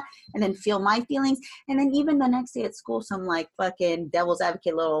through that and then feel my feelings. And then even the next day at school, some like fucking devil's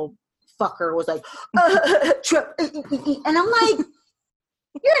advocate little fucker was like, and I'm like,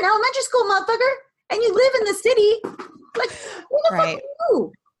 you're an elementary school motherfucker and you live in the city. Like, who the fuck are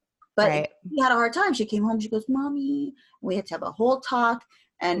you? But we had a hard time. She came home, she goes, Mommy, we had to have a whole talk.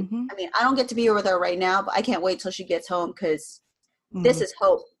 And I mean, I don't get to be with her right now, but I can't wait till she gets home because this is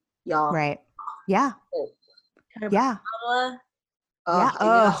hope, y'all. Right. Yeah. Hope. Yeah. Yeah.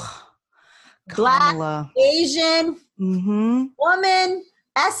 Oh, Black, Kamala. Asian, woman,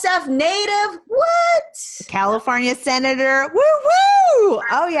 SF native. What? California senator. Woo woo.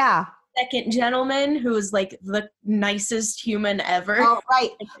 Oh yeah. Second gentleman who was like the nicest human ever. Oh, right.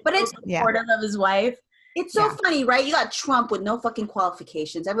 But it's supportive of his wife. It's so funny, right? You got Trump with no fucking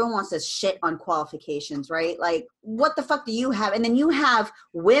qualifications. Everyone wants to shit on qualifications, right? Like, what the fuck do you have? And then you have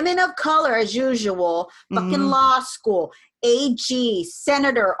women of color, as usual, fucking law school, AG,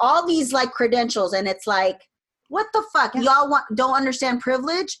 senator, all these like credentials. And it's like, what the fuck? Yeah. Y'all don't understand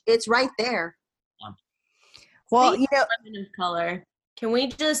privilege? It's right there. Well, women of color. Can we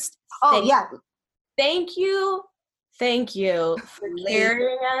just thank you for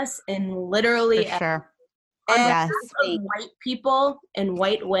carrying us in literally white people and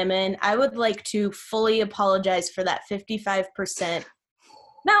white women. I would like to fully apologize for that 55%.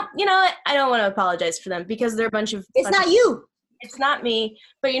 No, you know what? I don't want to apologize for them because they're a bunch of... It's not you. It's not me.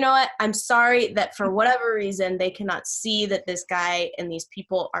 But you know what? I'm sorry that for whatever reason, they cannot see that this guy and these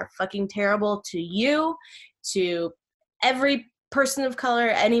people are fucking terrible to you, to every person of color,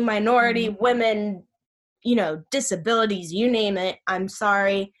 any minority, women, disabilities, you name it. I'm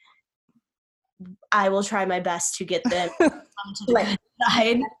sorry. I will try my best to get them to the good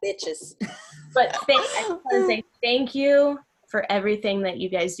side. Bitches. But I just want to say thank you for everything that you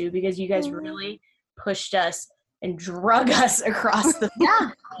guys do because you guys really pushed us and drug us across the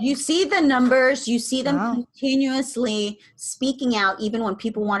you see the numbers, you see them continuously speaking out even when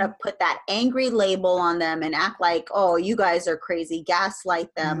people want to put that angry label on them and act like, oh, you guys are crazy,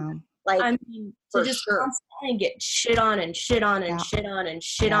 gaslight them. Like, I mean, to just constantly get shit on and shit on and shit on and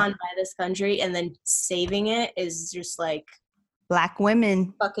shit on by this country and then saving it is just like Black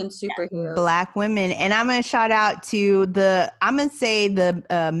women. Fucking superheroes. Black women. And I'm going to shout out to the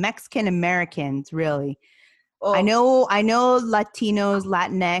Mexican Americans, really. Oh. I know Latinos,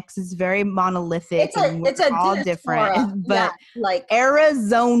 Latinx is very monolithic. It's all different. But like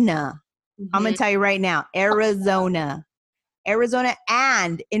Arizona, I'm going to tell you right now, Arizona,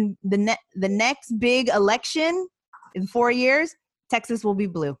 and in the next big election in 4 years, Texas will be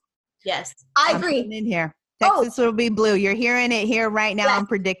blue. Yes. I agree. In here. Texas will be blue. You're hearing it here right now. Yes. I'm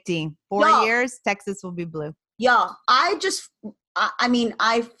predicting 4 years, Texas will be blue. Y'all, I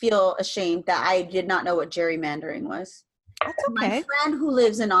feel ashamed that I did not know what gerrymandering was. That's okay. My friend who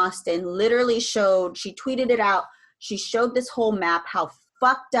lives in Austin literally she tweeted it out. She showed this whole map, how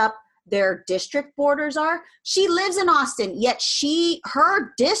fucked up their district borders are. She lives in Austin, yet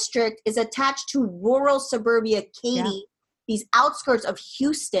her district is attached to rural suburbia Katy, these outskirts of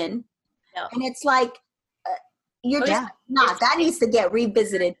Houston. Yeah. And it's like, that needs to get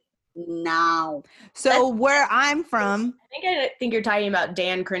revisited now. So where I'm from, I think you're talking about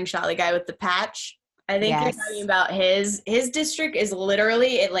Dan Crenshaw, the guy with the patch. I think you're talking about his district is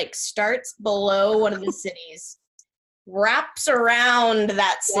literally, it like starts below one of the cities, wraps around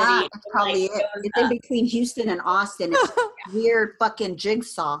that city. Yeah, that's probably it. It's in between Houston and Austin. It's a weird fucking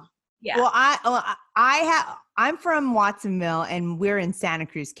jigsaw. Yeah. Well, I'm from Watsonville and we're in Santa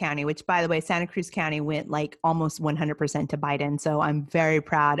Cruz County, which by the way, Santa Cruz County went like almost 100% to Biden. So I'm very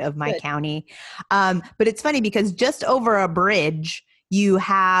proud of my county. But it's funny because just over a bridge, you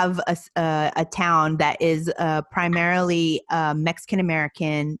have a town that is primarily Mexican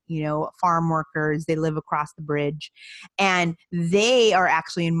American, farm workers. They live across the bridge, and they are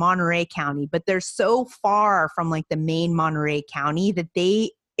actually in Monterey County, but they're so far from like the main Monterey County that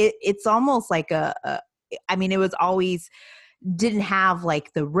it's almost like it was always didn't have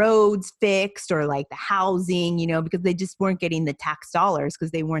like the roads fixed or like the housing, because they just weren't getting the tax dollars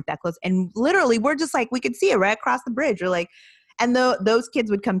because they weren't that close. And literally we're just like, we could see it right across the bridge. We're like, and those kids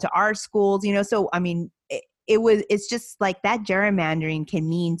would come to our schools, so, it's just like that gerrymandering can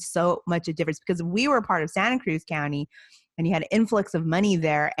mean so much a difference, because we were part of Santa Cruz County and you had an influx of money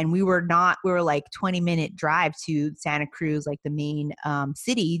there. And we were like 20-minute drive to Santa Cruz, like the main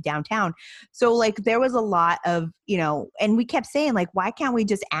city downtown. So like there was a lot of, and we kept saying like, why can't we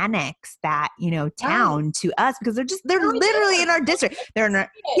just annex that, town to us? Because they're literally in our district. They're in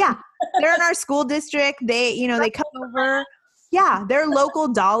our school district. They, they come over. Yeah, their local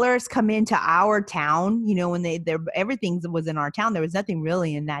dollars come into our town, when everything was in our town. There was nothing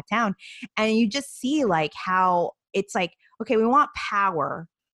really in that town. And you just see like how it's like, okay, we want power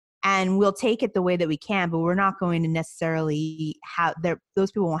and we'll take it the way that we can, but we're not going to necessarily have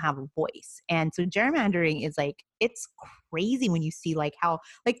those people won't have a voice. And so gerrymandering is like, it's crazy when you see like how,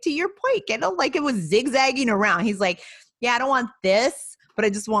 like to your point, like it was zigzagging around. He's like, yeah, I don't want this, but I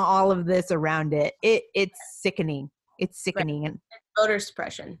just want all of this around it. It's sickening. It's sickening. Right. And voter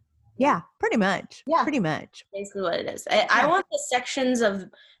suppression. Yeah, pretty much. Yeah. Pretty much. Basically what it is. I want the sections of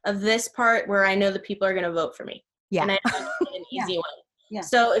this part where I know the people are going to vote for me. Yeah. And I know an easy one. Yeah.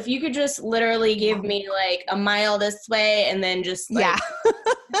 So if you could just literally give me like a mile this way and then just like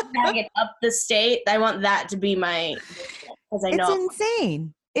get up the state, I want that to be my, because I know it's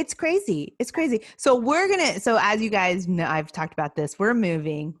insane. It's crazy. It's crazy. So so as you guys know, I've talked about this, we're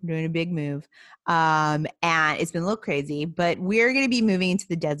moving, we're doing a big move. And it's been a little crazy, but we're going to be moving into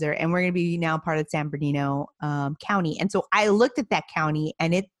the desert, and we're going to be now part of San Bernardino County. And so I looked at that county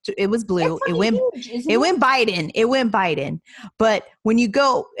and it was blue. It went Biden. It went Biden. But when you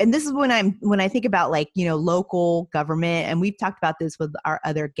go, and this is when I think about like, local government, and we've talked about this with our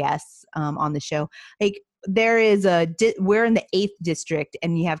other guests on the show, like, we're in the 8th district,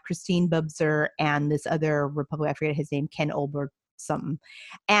 and you have Christine Bubser and this other Republican, I forget his name, Ken Olberg something.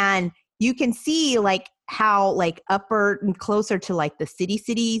 And you can see like how like upper and closer to like the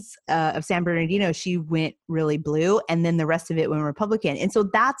cities of San Bernardino, she went really blue, and then the rest of it went Republican. And so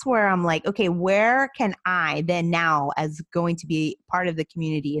that's where I'm like, okay, where can I then now, as going to be part of the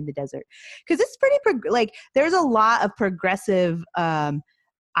community in the desert? Because it's pretty like there's a lot of progressive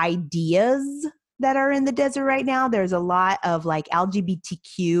ideas that are in the desert right now. There's a lot of like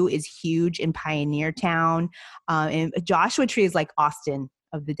LGBTQ is huge in Pioneer Town. And Joshua Tree is like Austin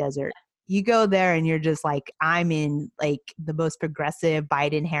of the desert. You go there and you're just like, I'm in like the most progressive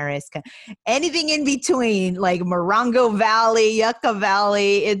Biden Harris, anything in between, like Morongo Valley, Yucca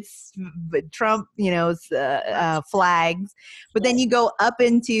Valley, it's Trump, flags. But then you go up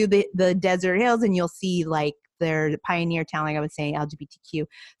into the desert hills and you'll see like their Pioneer Town, like I was saying, LGBTQ.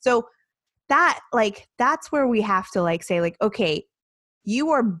 So that's where we have to like say like, okay,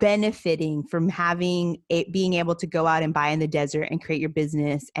 you are benefiting from being able to go out and buy in the desert and create your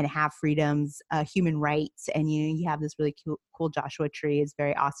business and have freedoms, human rights. And you have this really cool Joshua Tree. It's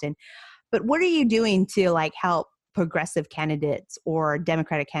very Austin. But what are you doing to like help progressive candidates or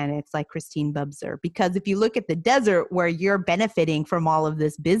Democratic candidates like Christine Bubser? Because if you look at the desert where you're benefiting from all of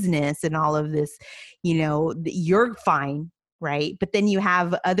this business and all of this, you're fine. Right. But then you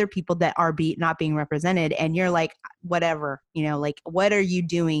have other people that are not being represented, and you're like, whatever, like, what are you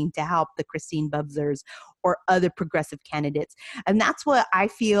doing to help the Christine Bubsers or other progressive candidates? And that's what I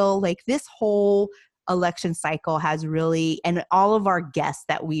feel like this whole election cycle has really, and all of our guests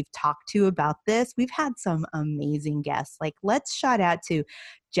that we've talked to about this, we've had some amazing guests. Like, let's shout out to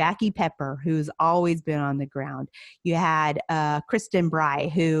Jackie Pepper, who's always been on the ground. You had Kristen Bry,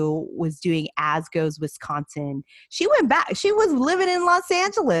 who was doing As Goes Wisconsin. She went back. She was living in Los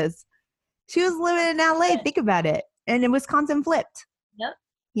Angeles. She was living in LA. Think about it. And in Wisconsin flipped.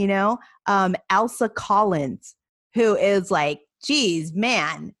 Yep. Elsa Collins, who is like, geez,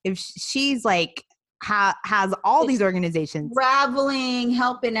 man, if she's like, has all these organizations traveling,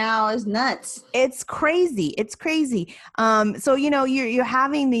 helping out is nuts. It's crazy. It's crazy. So you're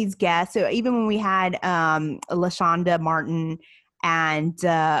having these guests. So even when we had LaShonda Martin and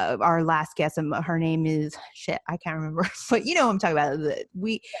our last guest, her name is I can't remember, but what I'm talking about.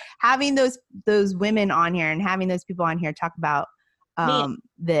 Having those women on here and having those people on here talk about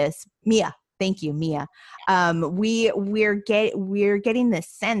this. Mia. Thank you, Mia. We're getting this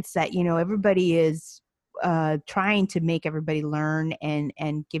sense that, everybody is trying to make everybody learn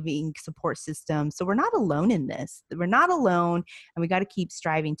and giving support systems. So we're not alone in this. We're not alone, and we got to keep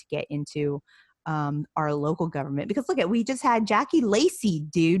striving to get into our local government. Because look we just had Jackie Lacey,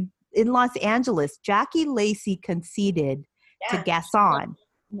 dude, in Los Angeles. Jackie Lacey conceded to Gasson.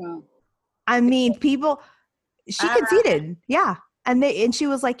 No. I mean, she conceded. Yeah. And she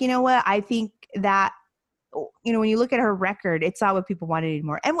was like, you know what? I think that, you know, when you look at her record, it's not what people wanted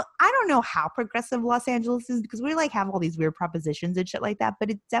anymore. And I don't know how progressive Los Angeles is, because we like have all these weird propositions and shit like that,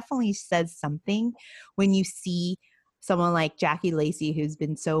 but it definitely says something when you see someone like Jackie Lacey, who's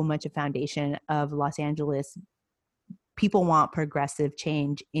been so much a foundation of Los Angeles. People want progressive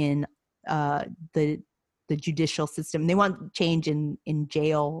change in the judicial system. They want change in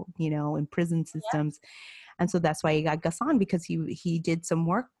jail, you know, in prison systems. Yeah. And so that's why he got Gasson, because he did some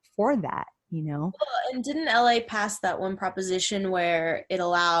work for that, you know. Well, and didn't LA pass that one proposition where it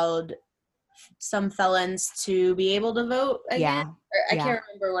allowed some felons to be able to vote again? Yeah. I can't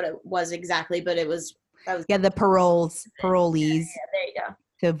remember what it was exactly, but that was the parolees there you go,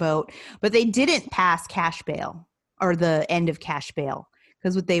 to vote. But they didn't pass cash bail, or the end of cash bail.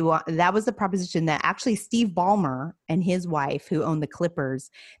 Because what they want, that was the proposition that actually Steve Ballmer and his wife, who owned the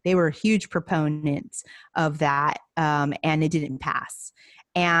Clippers, they were huge proponents of that, and it didn't pass.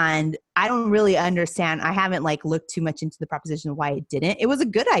 And I don't really understand. I haven't looked too much into the proposition of why it didn't. It was a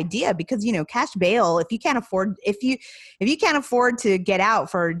good idea because, you know, cash bail, if you can't afford to get out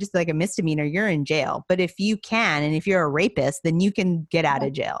for just like a misdemeanor, you're in jail. But if you can, and if you're a rapist, then you can get out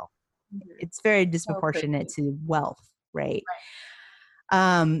of jail. It's very disproportionate to wealth, right?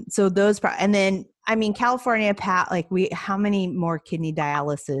 So those, and then, I mean, California, how many more kidney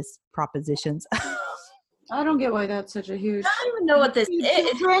dialysis propositions? I don't get why that's such a huge. I don't even know what this is.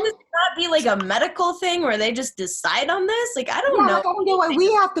 Does not be like a medical thing where they just decide on this? Like, I don't know. I don't get why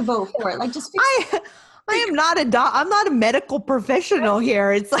we have to vote for it. Like, just fix I am not I'm not a medical professional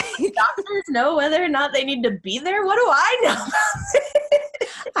here. It's like doctors know whether or not they need to be there. What do I know?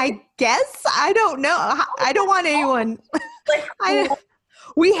 I guess I don't know. I don't want anyone.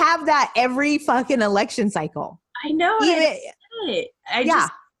 We have that every fucking election cycle. I know.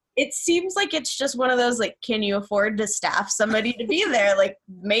 It seems like it's just one of those, like, can you afford to staff somebody to be there? Like,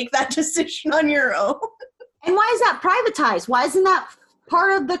 make that decision on your own. And why is that privatized? Why isn't that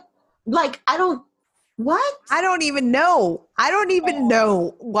part of the, I don't even know.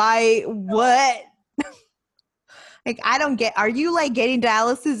 Why, what? I don't get, are you getting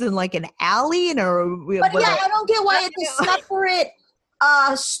dialysis in an alley? I don't get why it's a separate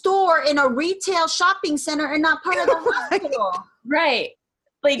store in a retail shopping center and not part of the hospital. Right.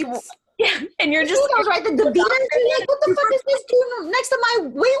 And you're just right. The DaVita, what the fuck is this doing next to my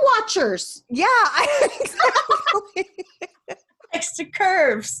Weight Watchers? Yeah, exactly. Next to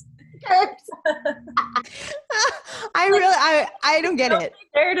curves. I don't get it.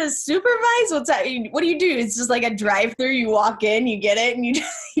 There to supervise what's that? What do? It's just like a drive-through. You walk in, you get it, and you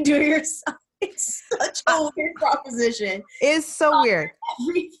do it yourself. It's such a weird proposition. It's so weird.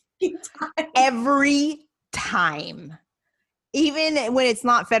 Every time. Even when it's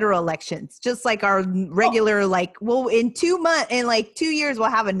not federal elections, just like our regular, in 2 months, in 2 years, we'll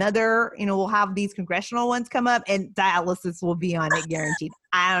have another, we'll have these congressional ones come up and dialysis will be on it guaranteed.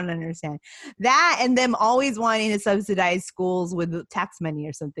 I don't understand that. And them always wanting to subsidize schools with tax money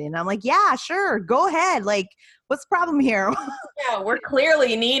or something. And I'm like, yeah, sure. Go ahead. What's the problem here? Yeah, we're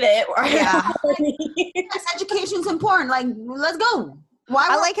clearly need it. Yeah. Yes, education's important. Let's go. Why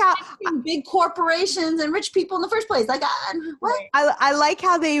I like how big corporations and rich people in the first place? What? I like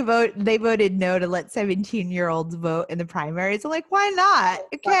how they voted no to let 17-year-olds vote in the primaries. I'm like, why not?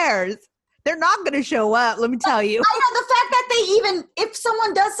 Who cares? They're not going to show up. Let me tell you. I know the fact that they even, if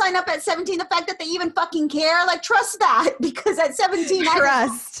someone does sign up at 17, the fact that they even fucking care, trust that, because at 17, I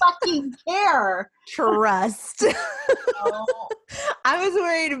don't fucking care. Trust. I was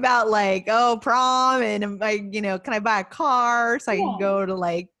worried about prom and can I buy a car so I can go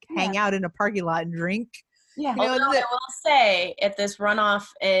to hang out in a parking lot and drink? Yeah. I will say at this runoff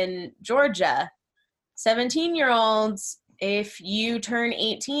in Georgia, 17-year-olds, if you turn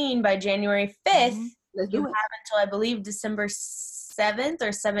 18 by January 5th, you have until I believe December 7th or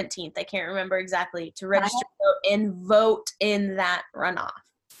 17th. I can't remember exactly to register and vote in that runoff.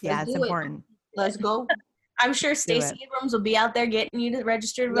 Yeah, it's important. Let's go. I'm sure Stacey Abrams will be out there getting you to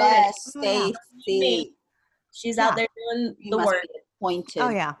register to vote. Yes, Stacey. She's out there doing the work. Pointed. Oh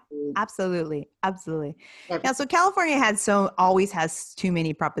yeah, absolutely. Yeah, so California always has too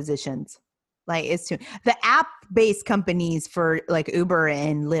many propositions. The app-based companies for Uber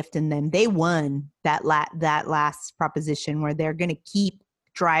and Lyft and them, they won that last proposition where they're going to keep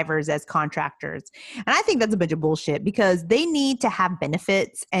drivers as contractors. And I think that's a bunch of bullshit because they need to have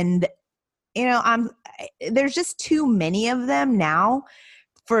benefits. And, there's just too many of them now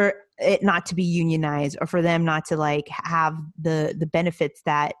for it not to be unionized or for them not to like have the benefits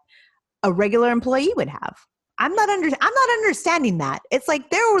that a regular employee would have. I'm not understanding that. It's like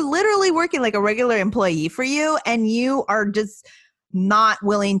they're literally working like a regular employee for you, and you are just not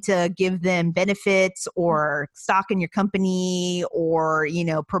willing to give them benefits or stock in your company or,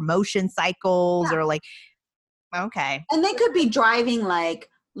 promotion cycles or like, okay. And they could be driving like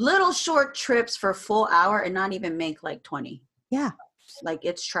little short trips for a full hour and not even make like 20. Yeah. Like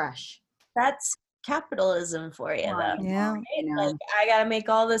it's trash. That's capitalism for you, though. Yeah. Right? Like, I got to make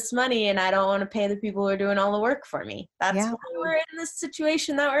all this money and I don't want to pay the people who are doing all the work for me. That's why we're in this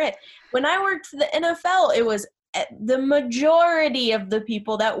situation that we're in. When I worked for the NFL, it was the majority of the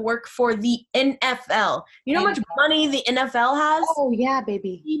people that work for the NFL. You know how much money the NFL has? Oh, yeah,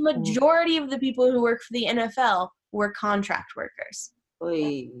 baby. The majority of the people who work for the NFL were contract workers.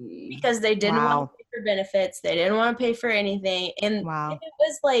 Because they didn't want to pay for benefits. They didn't want to pay for anything. And it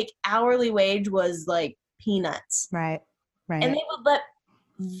was like hourly wage was like peanuts. Right. And they would let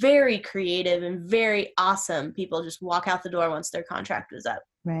very creative and very awesome people just walk out the door once their contract was up.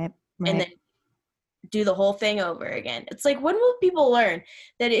 Right. And then do the whole thing over again. It's like, when will people learn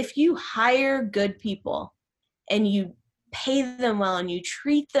that if you hire good people and you pay them well and you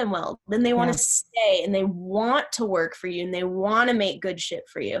treat them well, then they want to stay and they want to work for you and they want to make good shit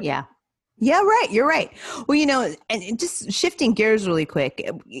for you. Yeah. Yeah, right. You're right. Well, and just shifting gears really quick,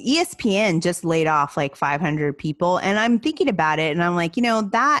 ESPN just laid off like 500 people. And I'm thinking about it and I'm like,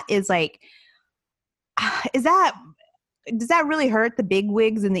 that is like, does that really hurt the big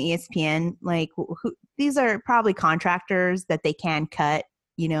wigs in the ESPN? Like these are probably contractors that they can cut,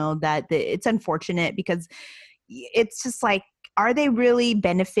 it's unfortunate because it's just like, are they really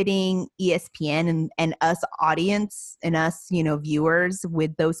benefiting ESPN and us audience and us, viewers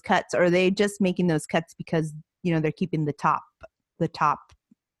with those cuts? Or are they just making those cuts because, they're keeping the top,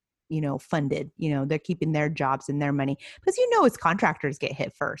 funded, they're keeping their jobs and their money because, it's contractors get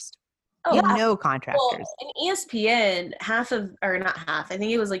hit first. Contractors. Well, in ESPN, I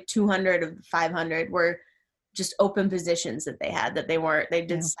think it was like 200 of 500 were just open positions that they had that they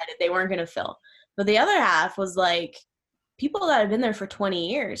decided they weren't going to fill. But the other half was like people that had been there for 20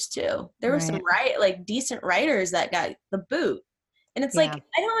 years too. There were some decent writers that got the boot. And it's like,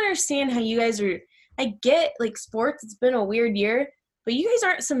 I don't understand how you guys I get like sports, it's been a weird year, but you guys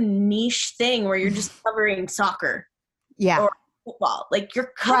aren't some niche thing where you're just covering soccer. Yeah. Or football. Like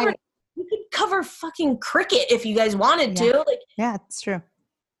you're covering, you could cover fucking cricket if you guys wanted to. Like, yeah, it's true.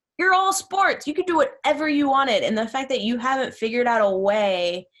 You're all sports. You could do whatever you wanted. And the fact that you haven't figured out a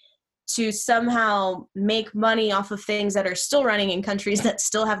way to somehow make money off of things that are still running in countries that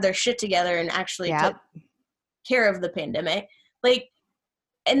still have their shit together and actually took care of the pandemic. Like,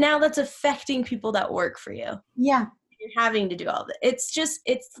 and now that's affecting people that work for you. Yeah. You're having to do all that. It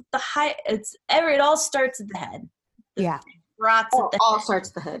all starts at the head. All starts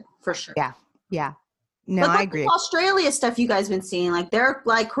at the head, for sure. Yeah. Yeah. No, I agree. Australia stuff you guys been seeing, like they're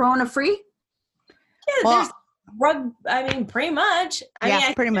like corona free? Yeah, pretty much.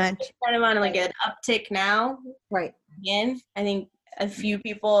 Pretty much. Kind of on like an uptick now. Right. Again, I think a few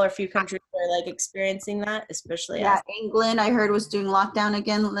countries are like experiencing that, especially England I heard was doing lockdown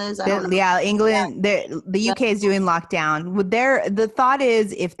again, Liz. England, the UK is doing lockdown. The thought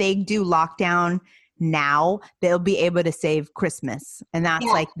is if they do lockdown now, they'll be able to save Christmas, and that's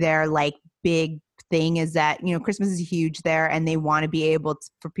like their like big thing is that Christmas is huge there, and they want to be able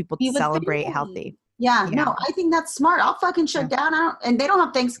for people to celebrate healthy. Yeah, no, I think that's smart. I'll fucking shut down. And they don't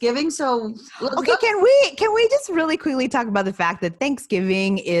have Thanksgiving, so okay. Can we just really quickly talk about the fact that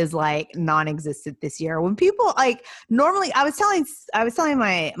Thanksgiving is like non-existent this year? When people like normally, I was telling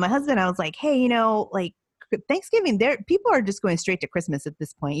my husband, I was like, hey, like Thanksgiving, people are just going straight to Christmas at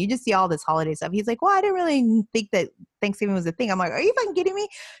this point. You just see all this holiday stuff. He's like, well, I didn't really think that Thanksgiving was a thing. I'm like, are you fucking kidding me?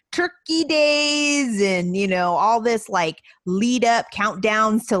 Turkey days and, all this like lead up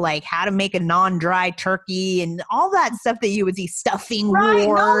countdowns to like how to make a non-dry turkey and all that stuff that you would see, stuffing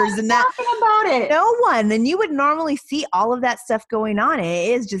wars and that. Talking about it. No one. And you would normally see all of that stuff going on.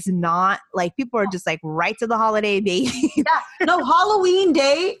 It is just not like people are just like right to the holiday, baby. No, Halloween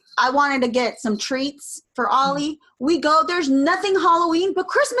day, I wanted to get some treats for Ollie. We go, there's nothing Halloween but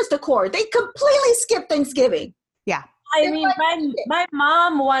Christmas decor. They completely skip Thanksgiving. Yeah. I mean, my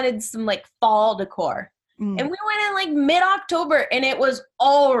mom wanted some like fall decor. And we went in like mid-October and it was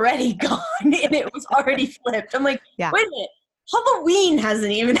already gone and it was already flipped. I'm like, wait a minute, Halloween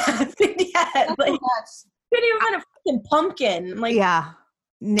hasn't even happened yet. Like, couldn't even find a fucking pumpkin. I'm like,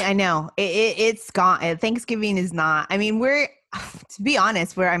 I know it's gone. Thanksgiving is not. I mean, we're to be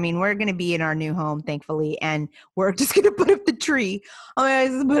honest, we're going to be in our new home, thankfully, and we're just going to put up the tree. Oh my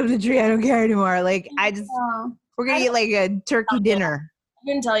God, just put up the tree. I don't care anymore. Like we're going to eat like a turkey dinner. I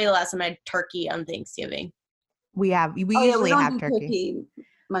didn't tell you the last time I had turkey on Thanksgiving. We usually have turkey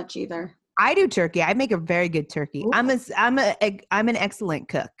much either. I do turkey. I make a very good turkey. Ooh. I'm an excellent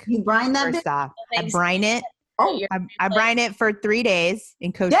cook. You brine that? I brine it. Oh, I brine it for 3 days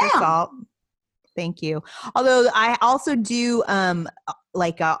in kosher salt. Thank you. Although I also do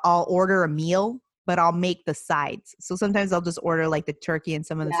I'll order a meal, but I'll make the sides. So sometimes I'll just order like the turkey and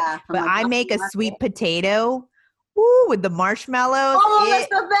some of the but I make a sweet potato with the marshmallows. Oh, that's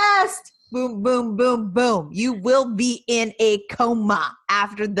the best. Boom, boom, boom, boom. You will be in a coma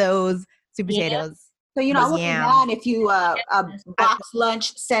after those sweet potatoes. So, I wouldn't be mad if you box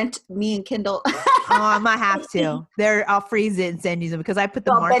lunch sent me and Kindle. Oh, I might have to. I'll freeze it and send you them because I put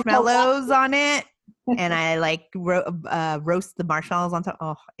the marshmallows on it and I roast the marshmallows on top.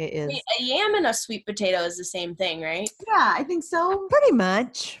 Oh, it is. Wait, a yam and a sweet potato is the same thing, right? Yeah, I think so. Pretty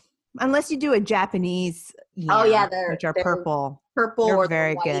much. Unless you do a Japanese yam, which are purple. Purple They're or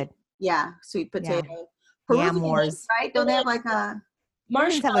very white. Good. Yeah, sweet potato. Yeah. Yam wars. Right? Don't they have like a...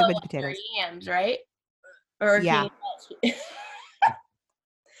 Marshmallows have like potatoes. Yams, right? Or Welcome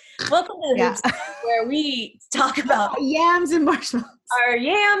to the Hoops, where we talk about yams and marshmallows. Are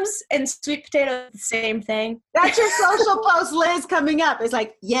yams and sweet potato the same thing? That's your social post, Liz, coming up. It's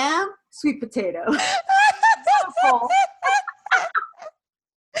like yam, sweet potato.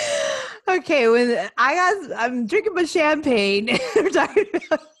 Okay, when I'm drinking my champagne. We're talking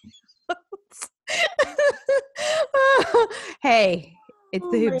about hey. It's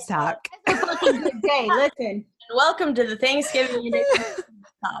the Hoops Talk. It's a fucking good day. Listen. Welcome to the Thanksgiving Edition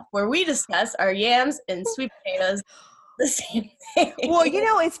Talk, where we discuss our yams and sweet potatoes the same thing. Well,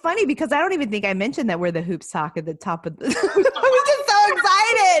 it's funny because I don't even think I mentioned that we're the Hoops Talk at the top of the... I'm just so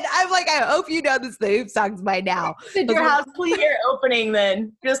excited. I'm like, I hope you know this is the Hoops Talks by now. Did your house please? Your opening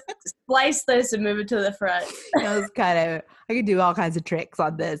then. Just slice this and move it to the front. I could do all kinds of tricks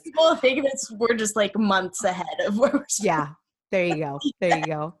on this. People think we're just like months ahead of where we're supposed. Yeah. There you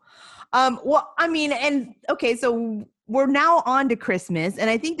go. Well, I mean, and okay, so we're now on to Christmas, and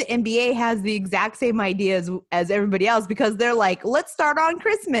I think the NBA has the exact same ideas as everybody else because they're like, let's start on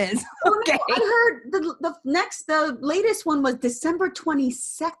Christmas. Okay. No, I heard the latest one was December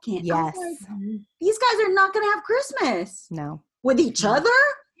 22nd. Yes. Like, these guys are not going to have Christmas. No. With each other?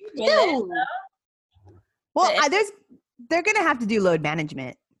 Dude. Well, they're going to have to do load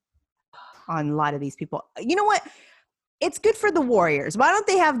management on a lot of these people. You know what? It's good for the Warriors. Why don't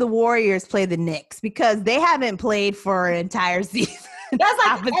they have the Warriors play the Knicks? Because they haven't played for an entire season.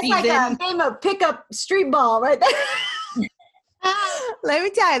 That's like a game of pickup street ball right there. Let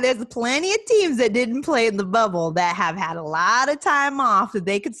me tell you, there's plenty of teams that didn't play in the bubble that have had a lot of time off that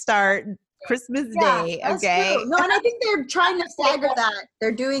they could start Christmas Day. Okay. True. No, and I think they're trying to stagger that.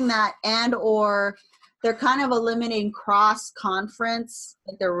 They're doing that or they're kind of eliminating cross-conference.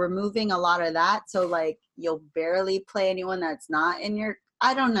 Like they're removing a lot of that. So, like, you'll barely play anyone that's not in your –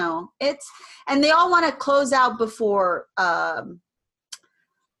 I don't know. And they all want to close out before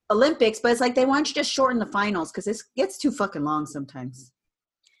Olympics, but it's like they want you to shorten the finals because it gets too fucking long sometimes.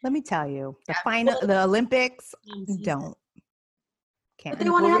 Let me tell you, the Olympics don't. But they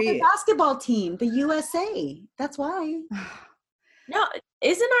want to have the basketball team, the USA. That's why. No,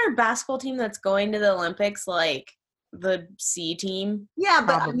 isn't our basketball team that's going to the Olympics like the C team? Yeah,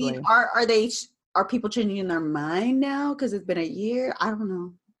 but probably. I mean, are people changing their mind now because it's been a year? I don't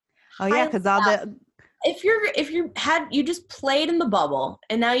know. Oh yeah, because if you just played in the bubble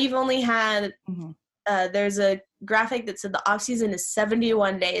and now you've only had there's a graphic that said the off season is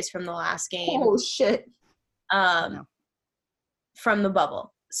 71 days from the last game. Oh shit. From the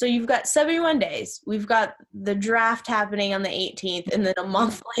bubble. So you've got 71 days. We've got the draft happening on the 18th, and then a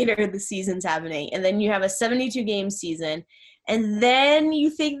month later the season's happening. And then you have a 72-game season. And then you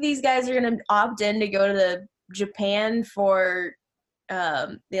think these guys are going to opt in to go to Japan for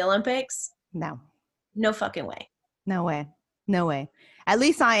the Olympics? No. No fucking way. No way. At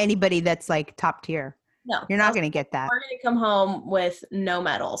least not anybody that's like top tier. No. You're not going to get that. We're going to come home with no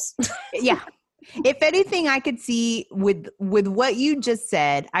medals. Yeah. If anything, I could see with what you just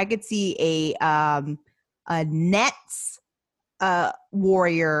said, I could see a Nets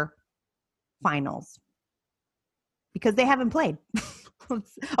Warrior finals because they haven't played. Oh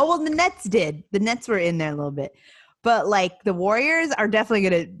well, the Nets did. The Nets were in there a little bit, but like the Warriors are definitely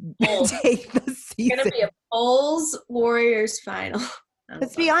gonna take the season. It's gonna be a Bulls Warriors final.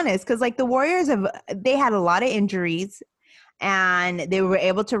 Let's be honest, because like the Warriors they had a lot of injuries. and they were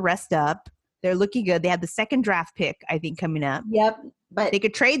able to rest up. They're looking good. They have the second draft pick, I think, coming up. Yep. But they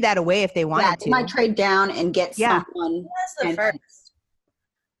could trade that away if they wanted to. They might trade down and get someone. That's the first.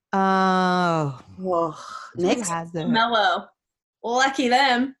 Oh. Next has the LaMelo. Lucky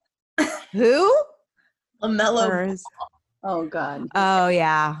them. Who? LaMelo. Oh God. Oh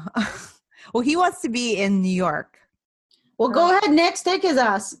yeah. Well, he wants to be in New York. Well, go ahead, Knicks. Take his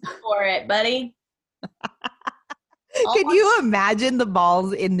ass. For it, buddy. Can you imagine the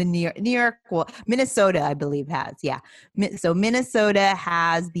balls in the New York? Well, Minnesota, I believe, has. Yeah. So Minnesota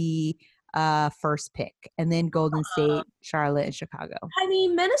has the first pick, and then Golden State, Charlotte, and Chicago. I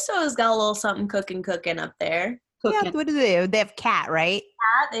mean, Minnesota's got a little something cooking up there. Yeah, what do they have? They have Cat, right?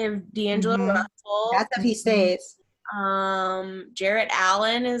 Cat. They have D'Angelo Russell. That's if he stays. Jarrett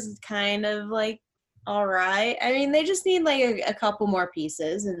Allen is kind of like all right. I mean, they just need like a couple more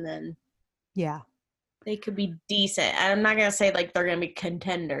pieces, and then they could be decent. I'm not gonna say like they're gonna be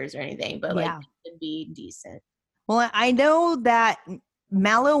contenders or anything, but like they could be decent. Well, I know that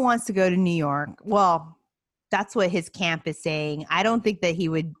Mallow wants to go to New York. Well, that's what his camp is saying. I don't think that he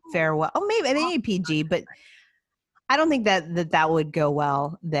would fare well. Oh, maybe PG, but I don't think that would go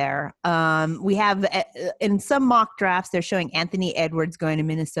well there. We have in some mock drafts, they're showing Anthony Edwards going to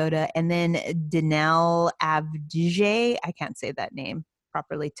Minnesota, and then Danielle Avdije, I can't say that name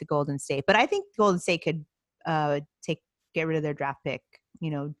properly, to Golden State. But I think Golden State could get rid of their draft pick,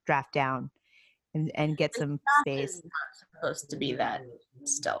 draft down and get some space. It's not supposed to be that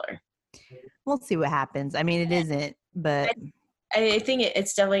stellar. We'll see what happens. I mean, it isn't, but I think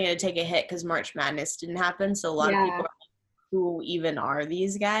it's definitely going to take a hit because March Madness didn't happen. So a lot of people are like, who even are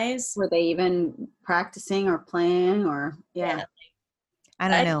these guys? Were they even practicing or playing or I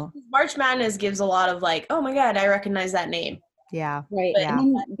don't know. March Madness gives a lot of like, oh my God, I recognize that name. Yeah. Right. Yeah.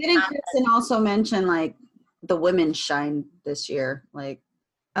 And didn't Kristen also mention like the women shine this year? Like,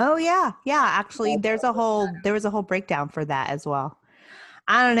 oh yeah. Yeah. Actually, there was a whole breakdown for that as well.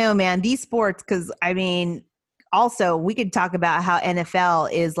 I don't know, man. These sports, because I mean, also we could talk about how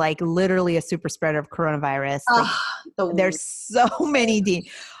NFL is like literally a super spreader of coronavirus. There's so many teams.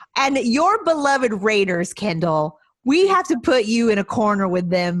 And your beloved Raiders, Kendall, we have to put you in a corner with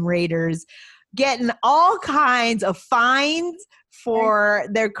them Raiders, getting all kinds of fines for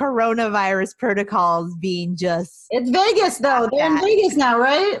their coronavirus protocols being just. It's Vegas, though. They're in Vegas now,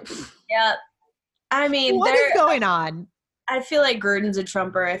 right? Yeah. I mean, what is going on? I feel like Gruden's a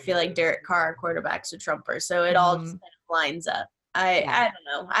Trumper. I feel like Derek Carr, quarterback's a Trumper. So it all just kind of lines up. I don't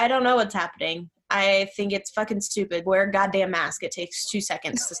know. I don't know what's happening. I think it's fucking stupid. Wear a goddamn mask. It takes 2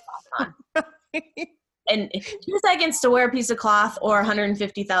 seconds to stop on. And 2 seconds to wear a piece of cloth or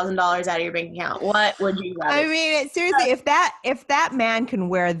 $150,000 out of your bank account. What would you rather? I mean, seriously, if that man can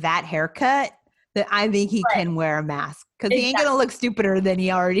wear that haircut, then I think he can wear a mask. Because he ain't going to look stupider than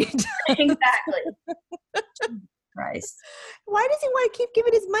he already does. Exactly. Christ. Why does he want to keep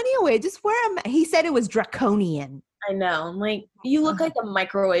giving his money away? Just wear a he said it was draconian. I know. I'm like, you look like a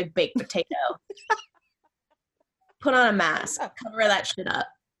microwave baked potato. Put on a mask. Cover that shit up.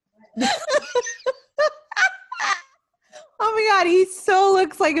 Oh my God, he so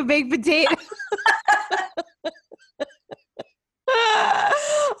looks like a baked potato.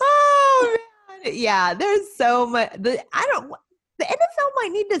 Oh man. Yeah, there's so much. The NFL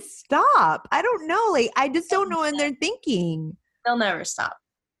might need to stop. I don't know. Like, I just don't know what they're thinking. They'll never stop.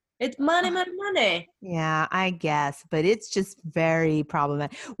 It's money, money, money. Yeah, I guess, but it's just very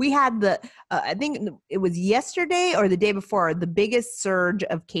problematic. We had I think it was yesterday or the day before, the biggest surge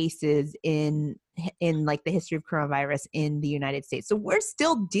of cases in like the history of coronavirus in the United States. So we're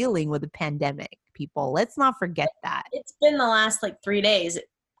still dealing with a pandemic, people. Let's not forget that. It's been the last like 3 days.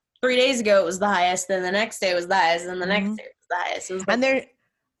 3 days ago it was the highest, then the next day was the highest, and the next day was the highest. It was like, and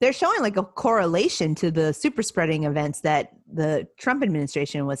they're showing like a correlation to the super spreading events that the Trump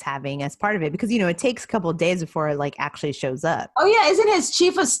administration was having as part of it, because it takes a couple of days before it like actually shows up. Oh yeah, isn't his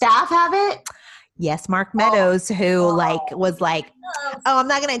chief of staff have it? Yes, Mark Meadows, who was like, oh, I'm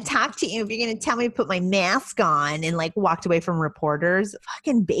not going to talk to you if you're going to tell me to put my mask on, and like walked away from reporters.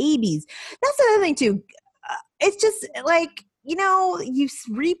 Fucking babies. That's the other thing too. It's just like, you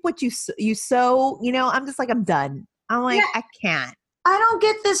reap what you sow. I'm just like, I'm done. I'm like, I can't. I don't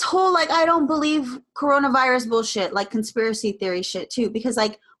get this whole, like, I don't believe coronavirus bullshit, like conspiracy theory shit too, because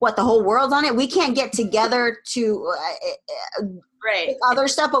like, what, the whole world's on it? We can't get together to other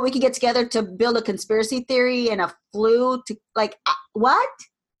stuff, but we can get together to build a conspiracy theory and a flu to like, what?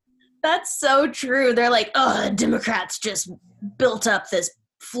 That's so true. They're like, oh, Democrats just built up this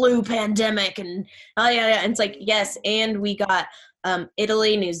flu pandemic and and it's like, yes, and we got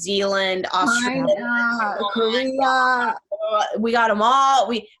Italy, New Zealand, Australia, Korea. We got them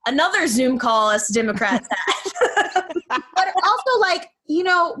all. Another Zoom call us Democrats had. But also, like, you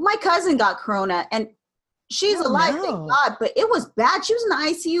know, my cousin got corona and she's alive, thank God, but it was bad. She was in the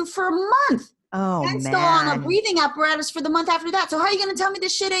ICU for a month. Oh, and man. still on a breathing apparatus for the month after that. So how are you going to tell me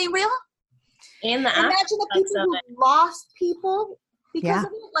this shit ain't real? And imagine the people who lost people because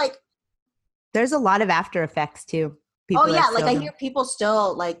of it. Like, there's a lot of after effects too. People like I hear people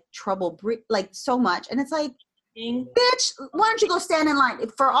still like trouble like so much, and it's like, bitch, why don't you go stand in line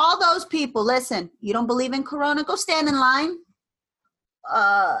for all those people? Listen, you don't believe in corona? Go stand in line.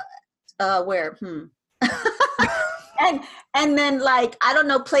 Where? And then, like, I don't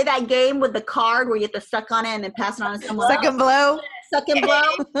know, play that game with the card where you have to suck on it and then pass it on to someone else. Suck and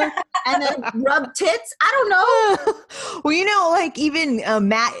blow. And then rub tits. I don't know. Well, you know, like even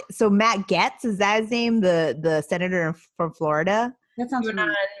Matt Gaetz, is that his name? The senator from Florida? That sounds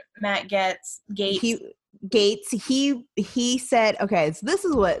familiar. Matt Gaetz. He said, okay, so this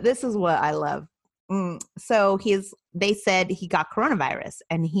is what I love. So they said he got coronavirus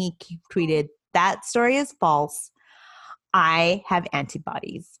and he tweeted, that story is false. I have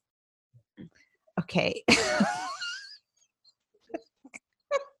antibodies. Okay.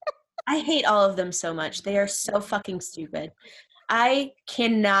 I hate all of them so much. They are so fucking stupid. I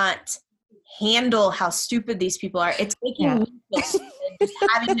cannot handle how stupid these people are. It's making me feel stupid just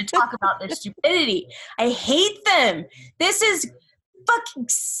having to talk about their stupidity. I hate them. This is fucking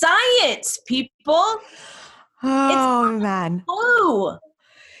science, people. Oh, man. Flu.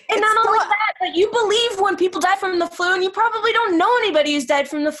 And not only that, but you believe when people die from the flu, and you probably don't know anybody who's died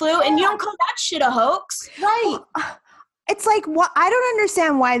from the flu, and you don't call that shit a hoax. Right. It's like, what? I don't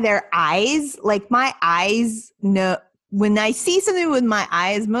understand why their eyes, like my eyes, know. When I see something with my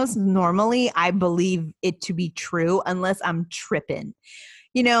eyes, most normally I believe it to be true unless I'm tripping.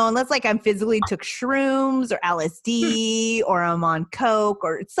 You know, unless like I'm physically took shrooms or LSD or I'm on coke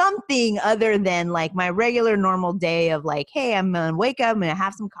or something other than like my regular normal day of like, hey, I'm going to wake up, I'm going to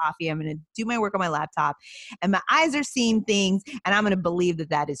have some coffee, I'm going to do my work on my laptop, and my eyes are seeing things, and I'm going to believe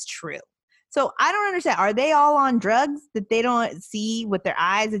that that is true. So I don't understand. Are they all on drugs that they don't see what their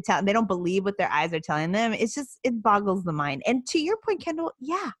eyes are they don't believe what their eyes are telling them? It's just, it boggles the mind. And to your point, Kendall,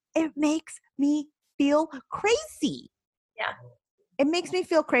 it makes me feel crazy. Yeah. It makes me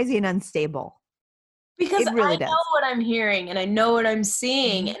feel crazy and unstable. Because I know what I'm hearing and I know what I'm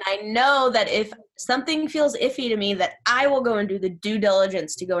seeing. And I know that if something feels iffy to me, that I will go and do the due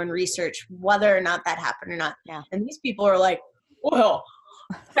diligence to go and research whether or not that happened or not. Yeah. And these people are like, well,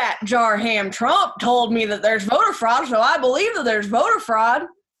 Fat Jar Ham Trump told me that there's voter fraud, so I believe that there's voter fraud.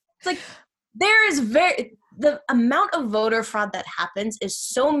 It's like, there is the amount of voter fraud that happens is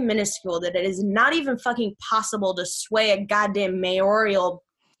so minuscule that it is not even fucking possible to sway a goddamn mayoral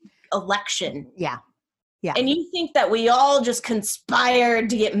election. Yeah. Yeah. And you think that we all just conspired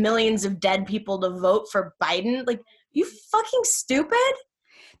to get millions of dead people to vote for Biden? Like, you fucking stupid?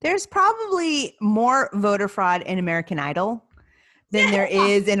 There's probably more voter fraud in American Idol than there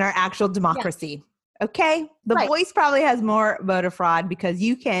is in our actual democracy. Yeah. Okay? The Voice probably has more voter fraud because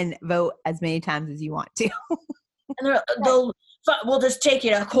you can vote as many times as you want to. And we'll just take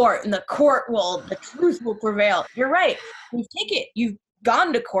you to court, and the truth will prevail. You're right. You've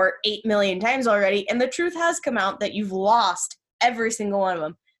gone to court 8 million times already, and the truth has come out that you've lost every single one of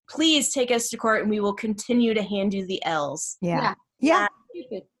them. Please take us to court, and we will continue to hand you the L's. Yeah.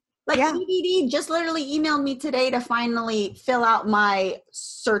 Stupid. Like, EDD just literally emailed me today to finally fill out my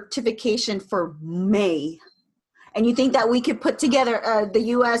certification for May. And you think that we could put together, the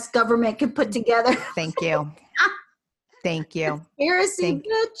U.S. government could put together? Thank you. Thank you. Conspiracy,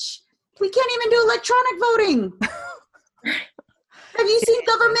 bitch. We can't even do electronic voting. Have you seen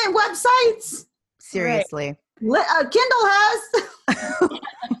government websites? Seriously. Kindle has.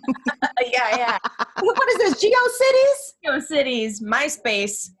 Yeah. What is this, GeoCities? GeoCities,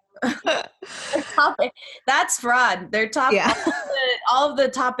 MySpace. That's fraud. They're top. Yeah. All of the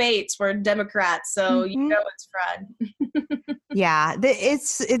top 8s were Democrats, so you know it's fraud. Yeah,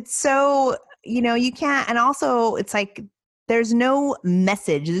 it's so, you know, you can't, and also it's like there's no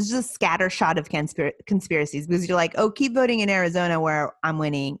message. There's just a scattershot of conspiracies because you're like, oh, keep voting in Arizona where I'm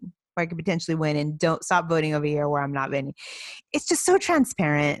winning, where I could potentially win, and don't stop voting over here where I'm not winning. It's just so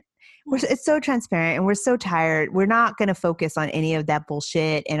transparent. It's so transparent, and we're so tired. We're not going to focus on any of that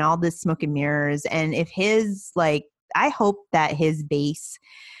bullshit and all this smoke and mirrors. And if I hope that his base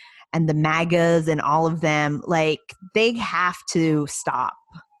and the MAGAs and all of them, like, they have to stop.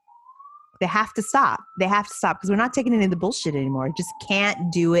 They have to stop. They have to stop because we're not taking any of the bullshit anymore. Just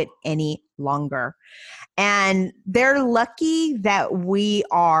can't do it any longer. And they're lucky that we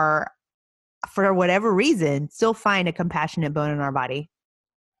are, for whatever reason, still find a compassionate bone in our body.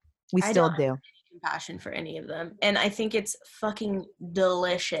 We still do. Have any compassion for any of them. And I think it's fucking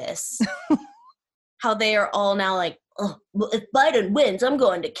delicious how they are all now like, oh, well, if Biden wins, I'm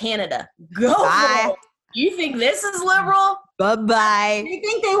going to Canada. Go Bye. for it. You think this is liberal? Bye-bye. You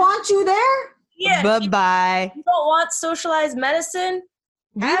think they want you there? Yeah. Bye-bye. You don't want socialized medicine?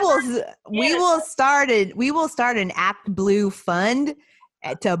 We will start an Act Blue fund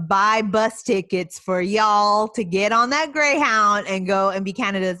to buy bus tickets for y'all to get on that Greyhound and go and be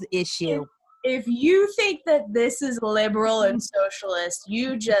Canada's issue. If you think that this is liberal and socialist,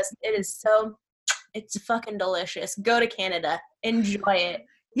 it's fucking delicious. Go to Canada. Enjoy it.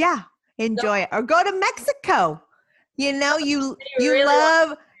 Yeah, enjoy it. Or go to Mexico. You know, you really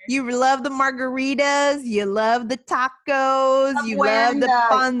love the margaritas, you love the tacos, you love the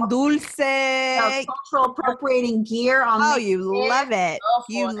pan dulce. Cultural appropriating gear on. Oh, you love it.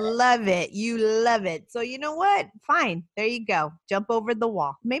 You love it. You love it. So you know what? Fine. There you go. Jump over the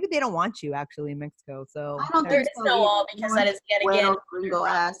wall. Maybe they don't want you actually in Mexico. So I don't think there's no wall because that is yet again gringo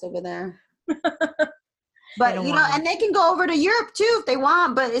ass over there. But you know, and they can go over to Europe too if they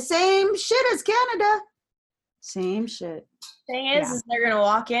want, but it's same shit as Canada. Same shit. Thing is they're gonna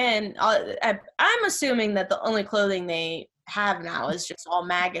walk in. I'm assuming that the only clothing they have now is just all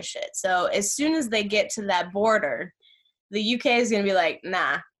MAGA shit. So as soon as they get to that border, the UK is gonna be like,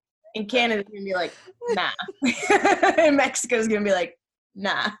 nah. And Canada's gonna be like, nah. And Mexico's gonna be like,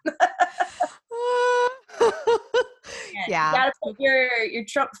 nah. Yeah. You gotta put your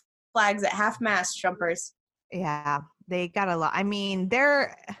Trump flags at half-mast, Trumpers. Yeah, they got a lot. I mean,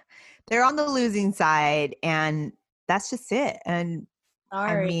 they're on the losing side, and that's just it. And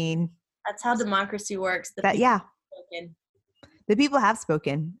Sorry. I mean, that's how democracy works. The people have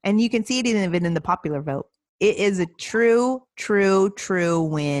spoken, and you can see it even in the popular vote. It is a true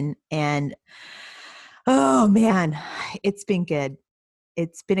win. And oh man, it's been good.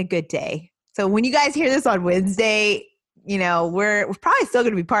 It's been a good day. So when you guys hear this on Wednesday, you know, we're probably still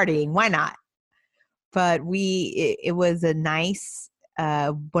going to be partying. Why not? But it was a nice,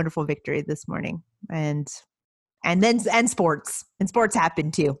 wonderful victory this morning, and sports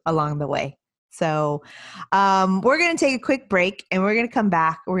happened too along the way. So we're going to take a quick break, and we're going to come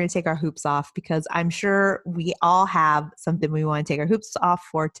back. We're going to take our hoops off because I'm sure we all have something we want to take our hoops off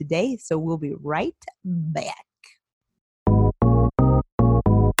for today. So we'll be right back.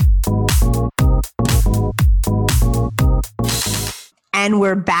 And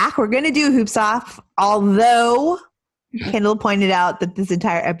we're back. We're going to do hoops off, although Kendall pointed out that this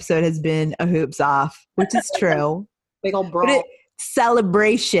entire episode has been a hoops off, which is true. Big old brawl.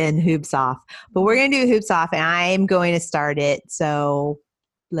 Celebration hoops off. But we're going to do hoops off, and I am going to start it. So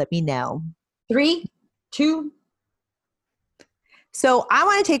let me know. 3, 2. So I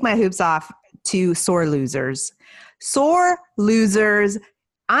want to take my hoops off to sore losers. Sore losers,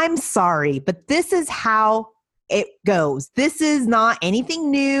 I'm sorry, but this is how it goes. This is not anything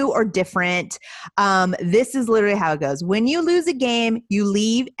new or different. This is literally how it goes. When you lose a game, you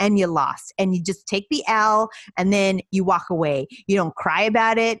leave and you lost, and you just take the L and then you walk away. You don't cry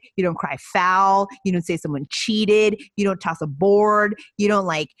about it. You don't cry foul. You don't say someone cheated. You don't toss a board. You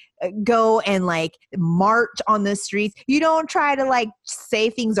don't go and march on the streets. You don't try to say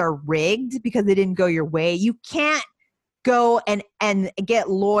things are rigged because they didn't go your way. You can't go and get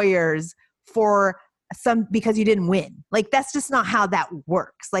lawyers for because you didn't win. That's just not how that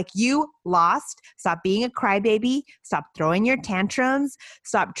works. You lost. Stop being a crybaby. Stop throwing your tantrums.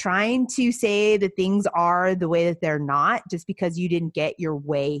 Stop trying to say that things are the way that they're not just because you didn't get your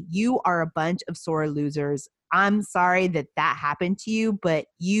way. You are a bunch of sore losers. I'm sorry that happened to you, but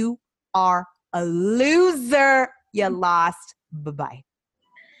you are a loser. You lost. Bye-bye.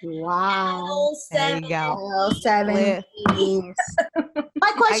 Wow. There you go. 7.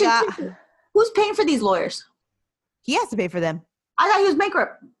 My question who's paying for these lawyers? He has to pay for them. I thought he was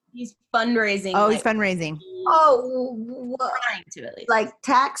bankrupt. He's fundraising. Oh, he's fundraising. Oh, trying to at least.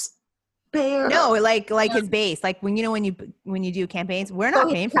 Taxpayer. No, his base. When you do campaigns, we're not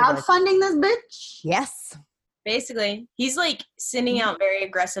paying for this. Crowdfunding this bitch. Yes. Basically, he's sending out very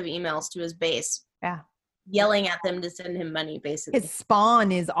aggressive emails to his base. Yeah. Yelling at them to send him money. Basically, his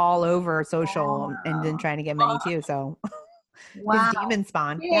spawn is all over social and then trying to get money too. So. Wow. His demon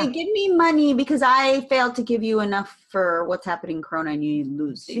spawn. Hey, yeah. Give me money because I failed to give you enough for what's happening in Corona and you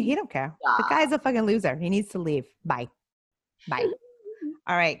lose. He don't care. The guy's a fucking loser. He needs to leave. Bye.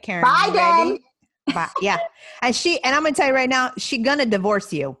 All right, Karen. Bye, Dad. Bye. Yeah. And I'm going to tell you right now, she's going to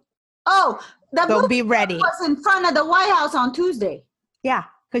divorce you. Oh, the So movie be ready. was in front of the White House on Tuesday. Yeah,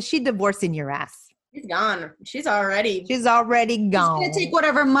 because she's divorcing your ass. She's gone. She's already gone. She's gonna take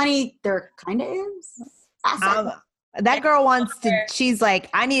whatever money there kind of is. That girl wants to. She's like,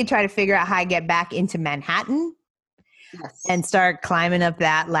 I need to try to figure out how I get back into Manhattan and start climbing up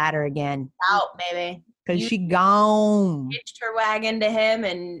that ladder again. Out, baby. Because she gone. Hitched her wagon to him,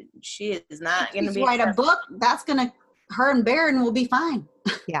 and she is not going to be. Write a book. That's gonna. Her and Barron will be fine.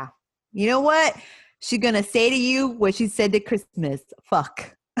 Yeah. You know what? She's gonna say to you what she said to Christmas.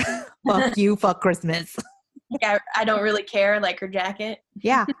 Fuck. Fuck you. Fuck Christmas. Yeah, I don't really care. Like her jacket.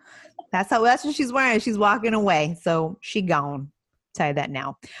 Yeah. That's what she's wearing. She's walking away. So she gone. Tell you that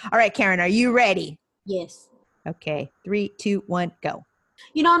now. All right, Karen, are you ready? Yes. Okay. 3, 2, 1, go.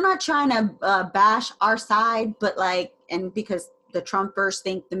 You know, I'm not trying to bash our side, but and because the Trumpers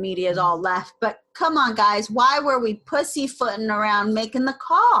think the media is all left, but come on, guys, why were we pussyfooting around making the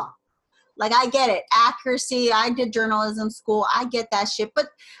call? Like, I get it. Accuracy. I did journalism school. I get that shit. But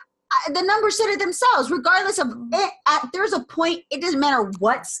the numbers said it themselves. Regardless of it, there's a point. It doesn't matter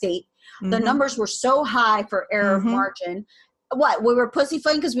what state. The numbers were so high for error of margin. What? We were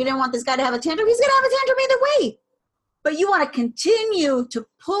pussyfooting because we didn't want this guy to have a tantrum? He's going to have a tantrum either way. But you want to continue to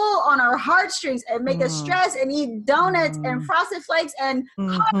pull on our heartstrings and make us stress and eat donuts and frosted flakes and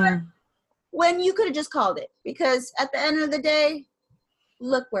when you could have just called it. Because at the end of the day,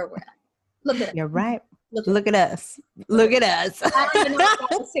 look where we're at. Look at it. You're right. Look at us. Look at us. I don't even know if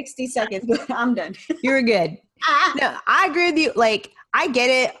that was 60 seconds, but I'm done. You're good. No, I agree with you. Like, I get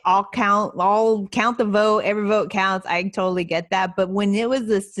it. I'll count the vote. Every vote counts. I totally get that. But when it was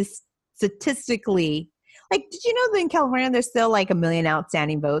statistically, like, did you know that in California there's still like 1 million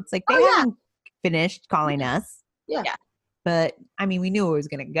outstanding votes? Like, they haven't finished calling us. Yeah. But I mean, we knew it was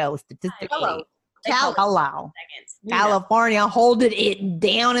going to go statistically. Hello. California holding it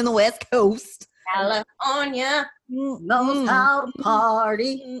down in the West Coast. California knows how to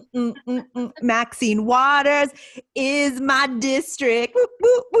party. Maxine Waters is my district. Woo,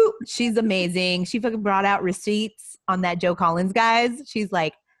 woo, woo. She's amazing. She fucking brought out receipts on that Joe Collins guys. She's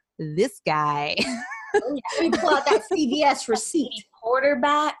like, this guy. We pull out that CVS receipt.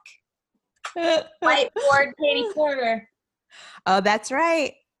 Quarterback. Whiteboard Katie Porter. Oh, that's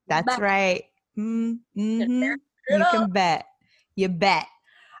right. That's right. You can bet. You bet.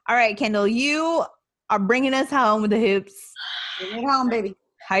 All right, Kendall, you are bringing us home with the hoops. Bring it home, baby.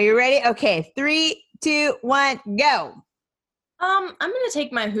 Are you ready? Okay, 3, 2, 1, go. I'm going to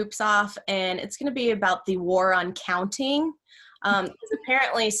take my hoops off, and it's going to be about the war on counting. Because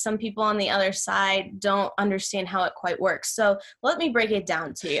apparently some people on the other side don't understand how it quite works. So let me break it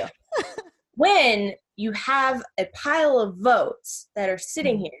down to you. When you have a pile of votes that are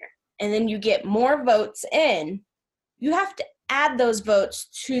sitting here, and then you get more votes in, you have to add those votes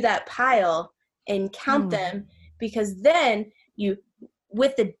to that pile and count them, because then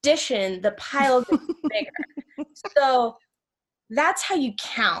with addition, the pile gets bigger. So that's how you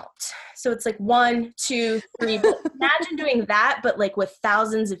count. So it's like 1, 2, 3. Imagine doing that, but like with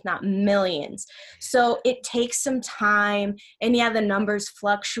thousands, if not millions. So it takes some time, and the numbers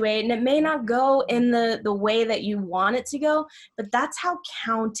fluctuate, and it may not go in the way that you want it to go, but that's how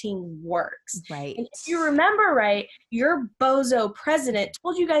counting works. Right. And if you remember right, your bozo president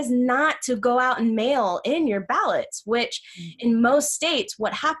told you guys not to go out and mail in your ballots, which in most states,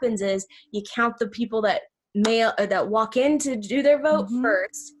 what happens is you count the people that walk in to do their vote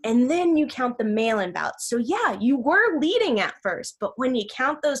first, and then you count the mail-in ballots. So yeah, you were leading at first, but when you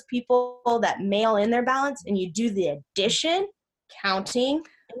count those people that mail in their ballots and you do the counting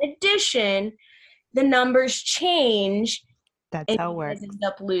in addition, the numbers change. That's how it works. End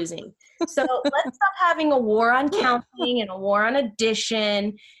up losing. So let's stop having a war on counting and a war on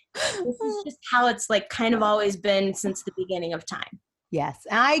addition. This is just how it's like kind of always been since the beginning of time. Yes.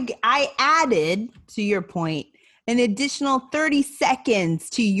 And I added, to your point, an additional 30 seconds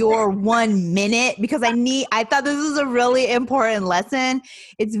to your 1 minute, because I thought this was a really important lesson.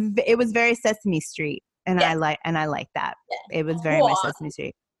 It was very Sesame Street. And I like that. Yeah. It was very much Sesame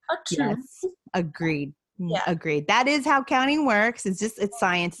Street. Yes. Agreed. Yeah. Agreed. That is how counting works. It's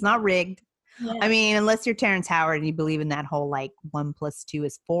science. It's not rigged. Yeah. I mean, unless you're Terrence Howard and you believe in that whole like 1 + 2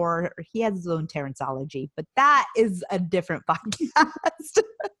 is 4, or he has his own Terrenceology, but that is a different podcast.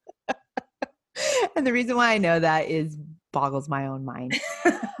 And the reason why I know that boggles my own mind.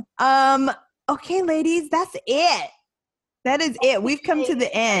 Okay, ladies, that's it. That is it. We've come to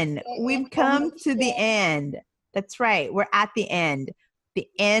the end. We've come to the end. That's right. We're at the end. The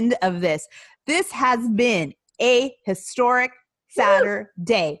end of this. This has been a historic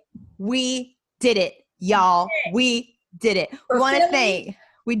Saturday. We did it, y'all. We did it. We want to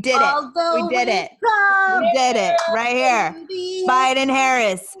We did it. We did it. We did it right here. Biden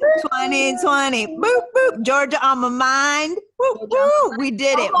Harris, 2020. Boop, boop. Georgia on my mind. Woo, woo. We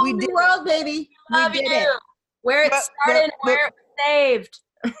did it. We did the world, baby. We did it. Where it started, where it saved.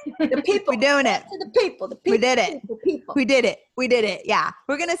 The people. We're doing it. To the people. The people. We did it. The people. We did it. We did it. Yeah.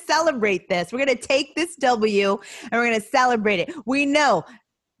 We're going to celebrate this. We're going to take this W and we're going to celebrate it. We know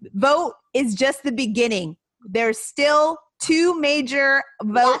vote is just the beginning. There's still 2 major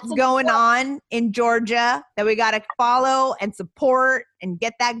votes going on in Georgia that we got to follow and support and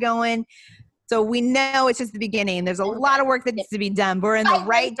get that going. So we know it's just the beginning. There's a lot of work that needs to be done. We're in the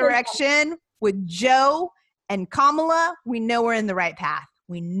right direction with Joe and Kamala. We know we're in the right path.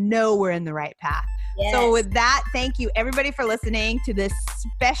 We know we're in the right path. Yes. So with that, thank you everybody for listening to this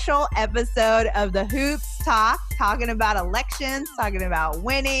special episode of the Hoops Talk, talking about elections, talking about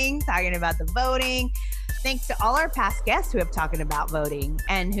winning, talking about the voting. Thanks to all our past guests who have talked about voting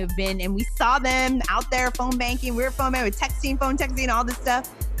and who've been, and we saw them out there phone banking. We were phone banking, phone texting, all this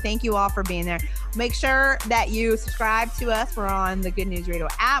stuff. Thank you all for being there. Make sure that you subscribe to us. We're on the Good News Radio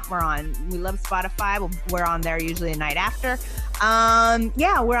app. We love Spotify. We're on there usually the night after.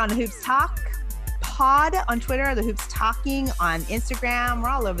 We're on the Hoops Talk Pod on Twitter, the Hoops Talking on Instagram. We're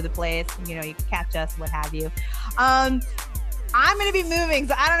all over the place. You know, you can catch us, what have you. I'm going to be moving,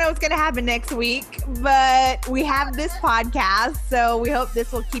 so I don't know what's going to happen next week, but we have this podcast, so we hope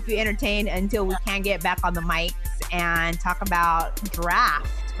this will keep you entertained until we can get back on the mics and talk about draft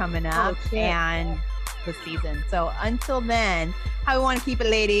coming up and the season. So until then, how we want to keep it,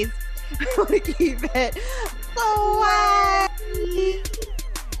 ladies? We want to keep it sweaty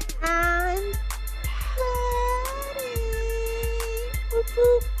and sweaty.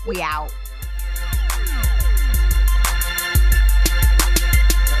 We out.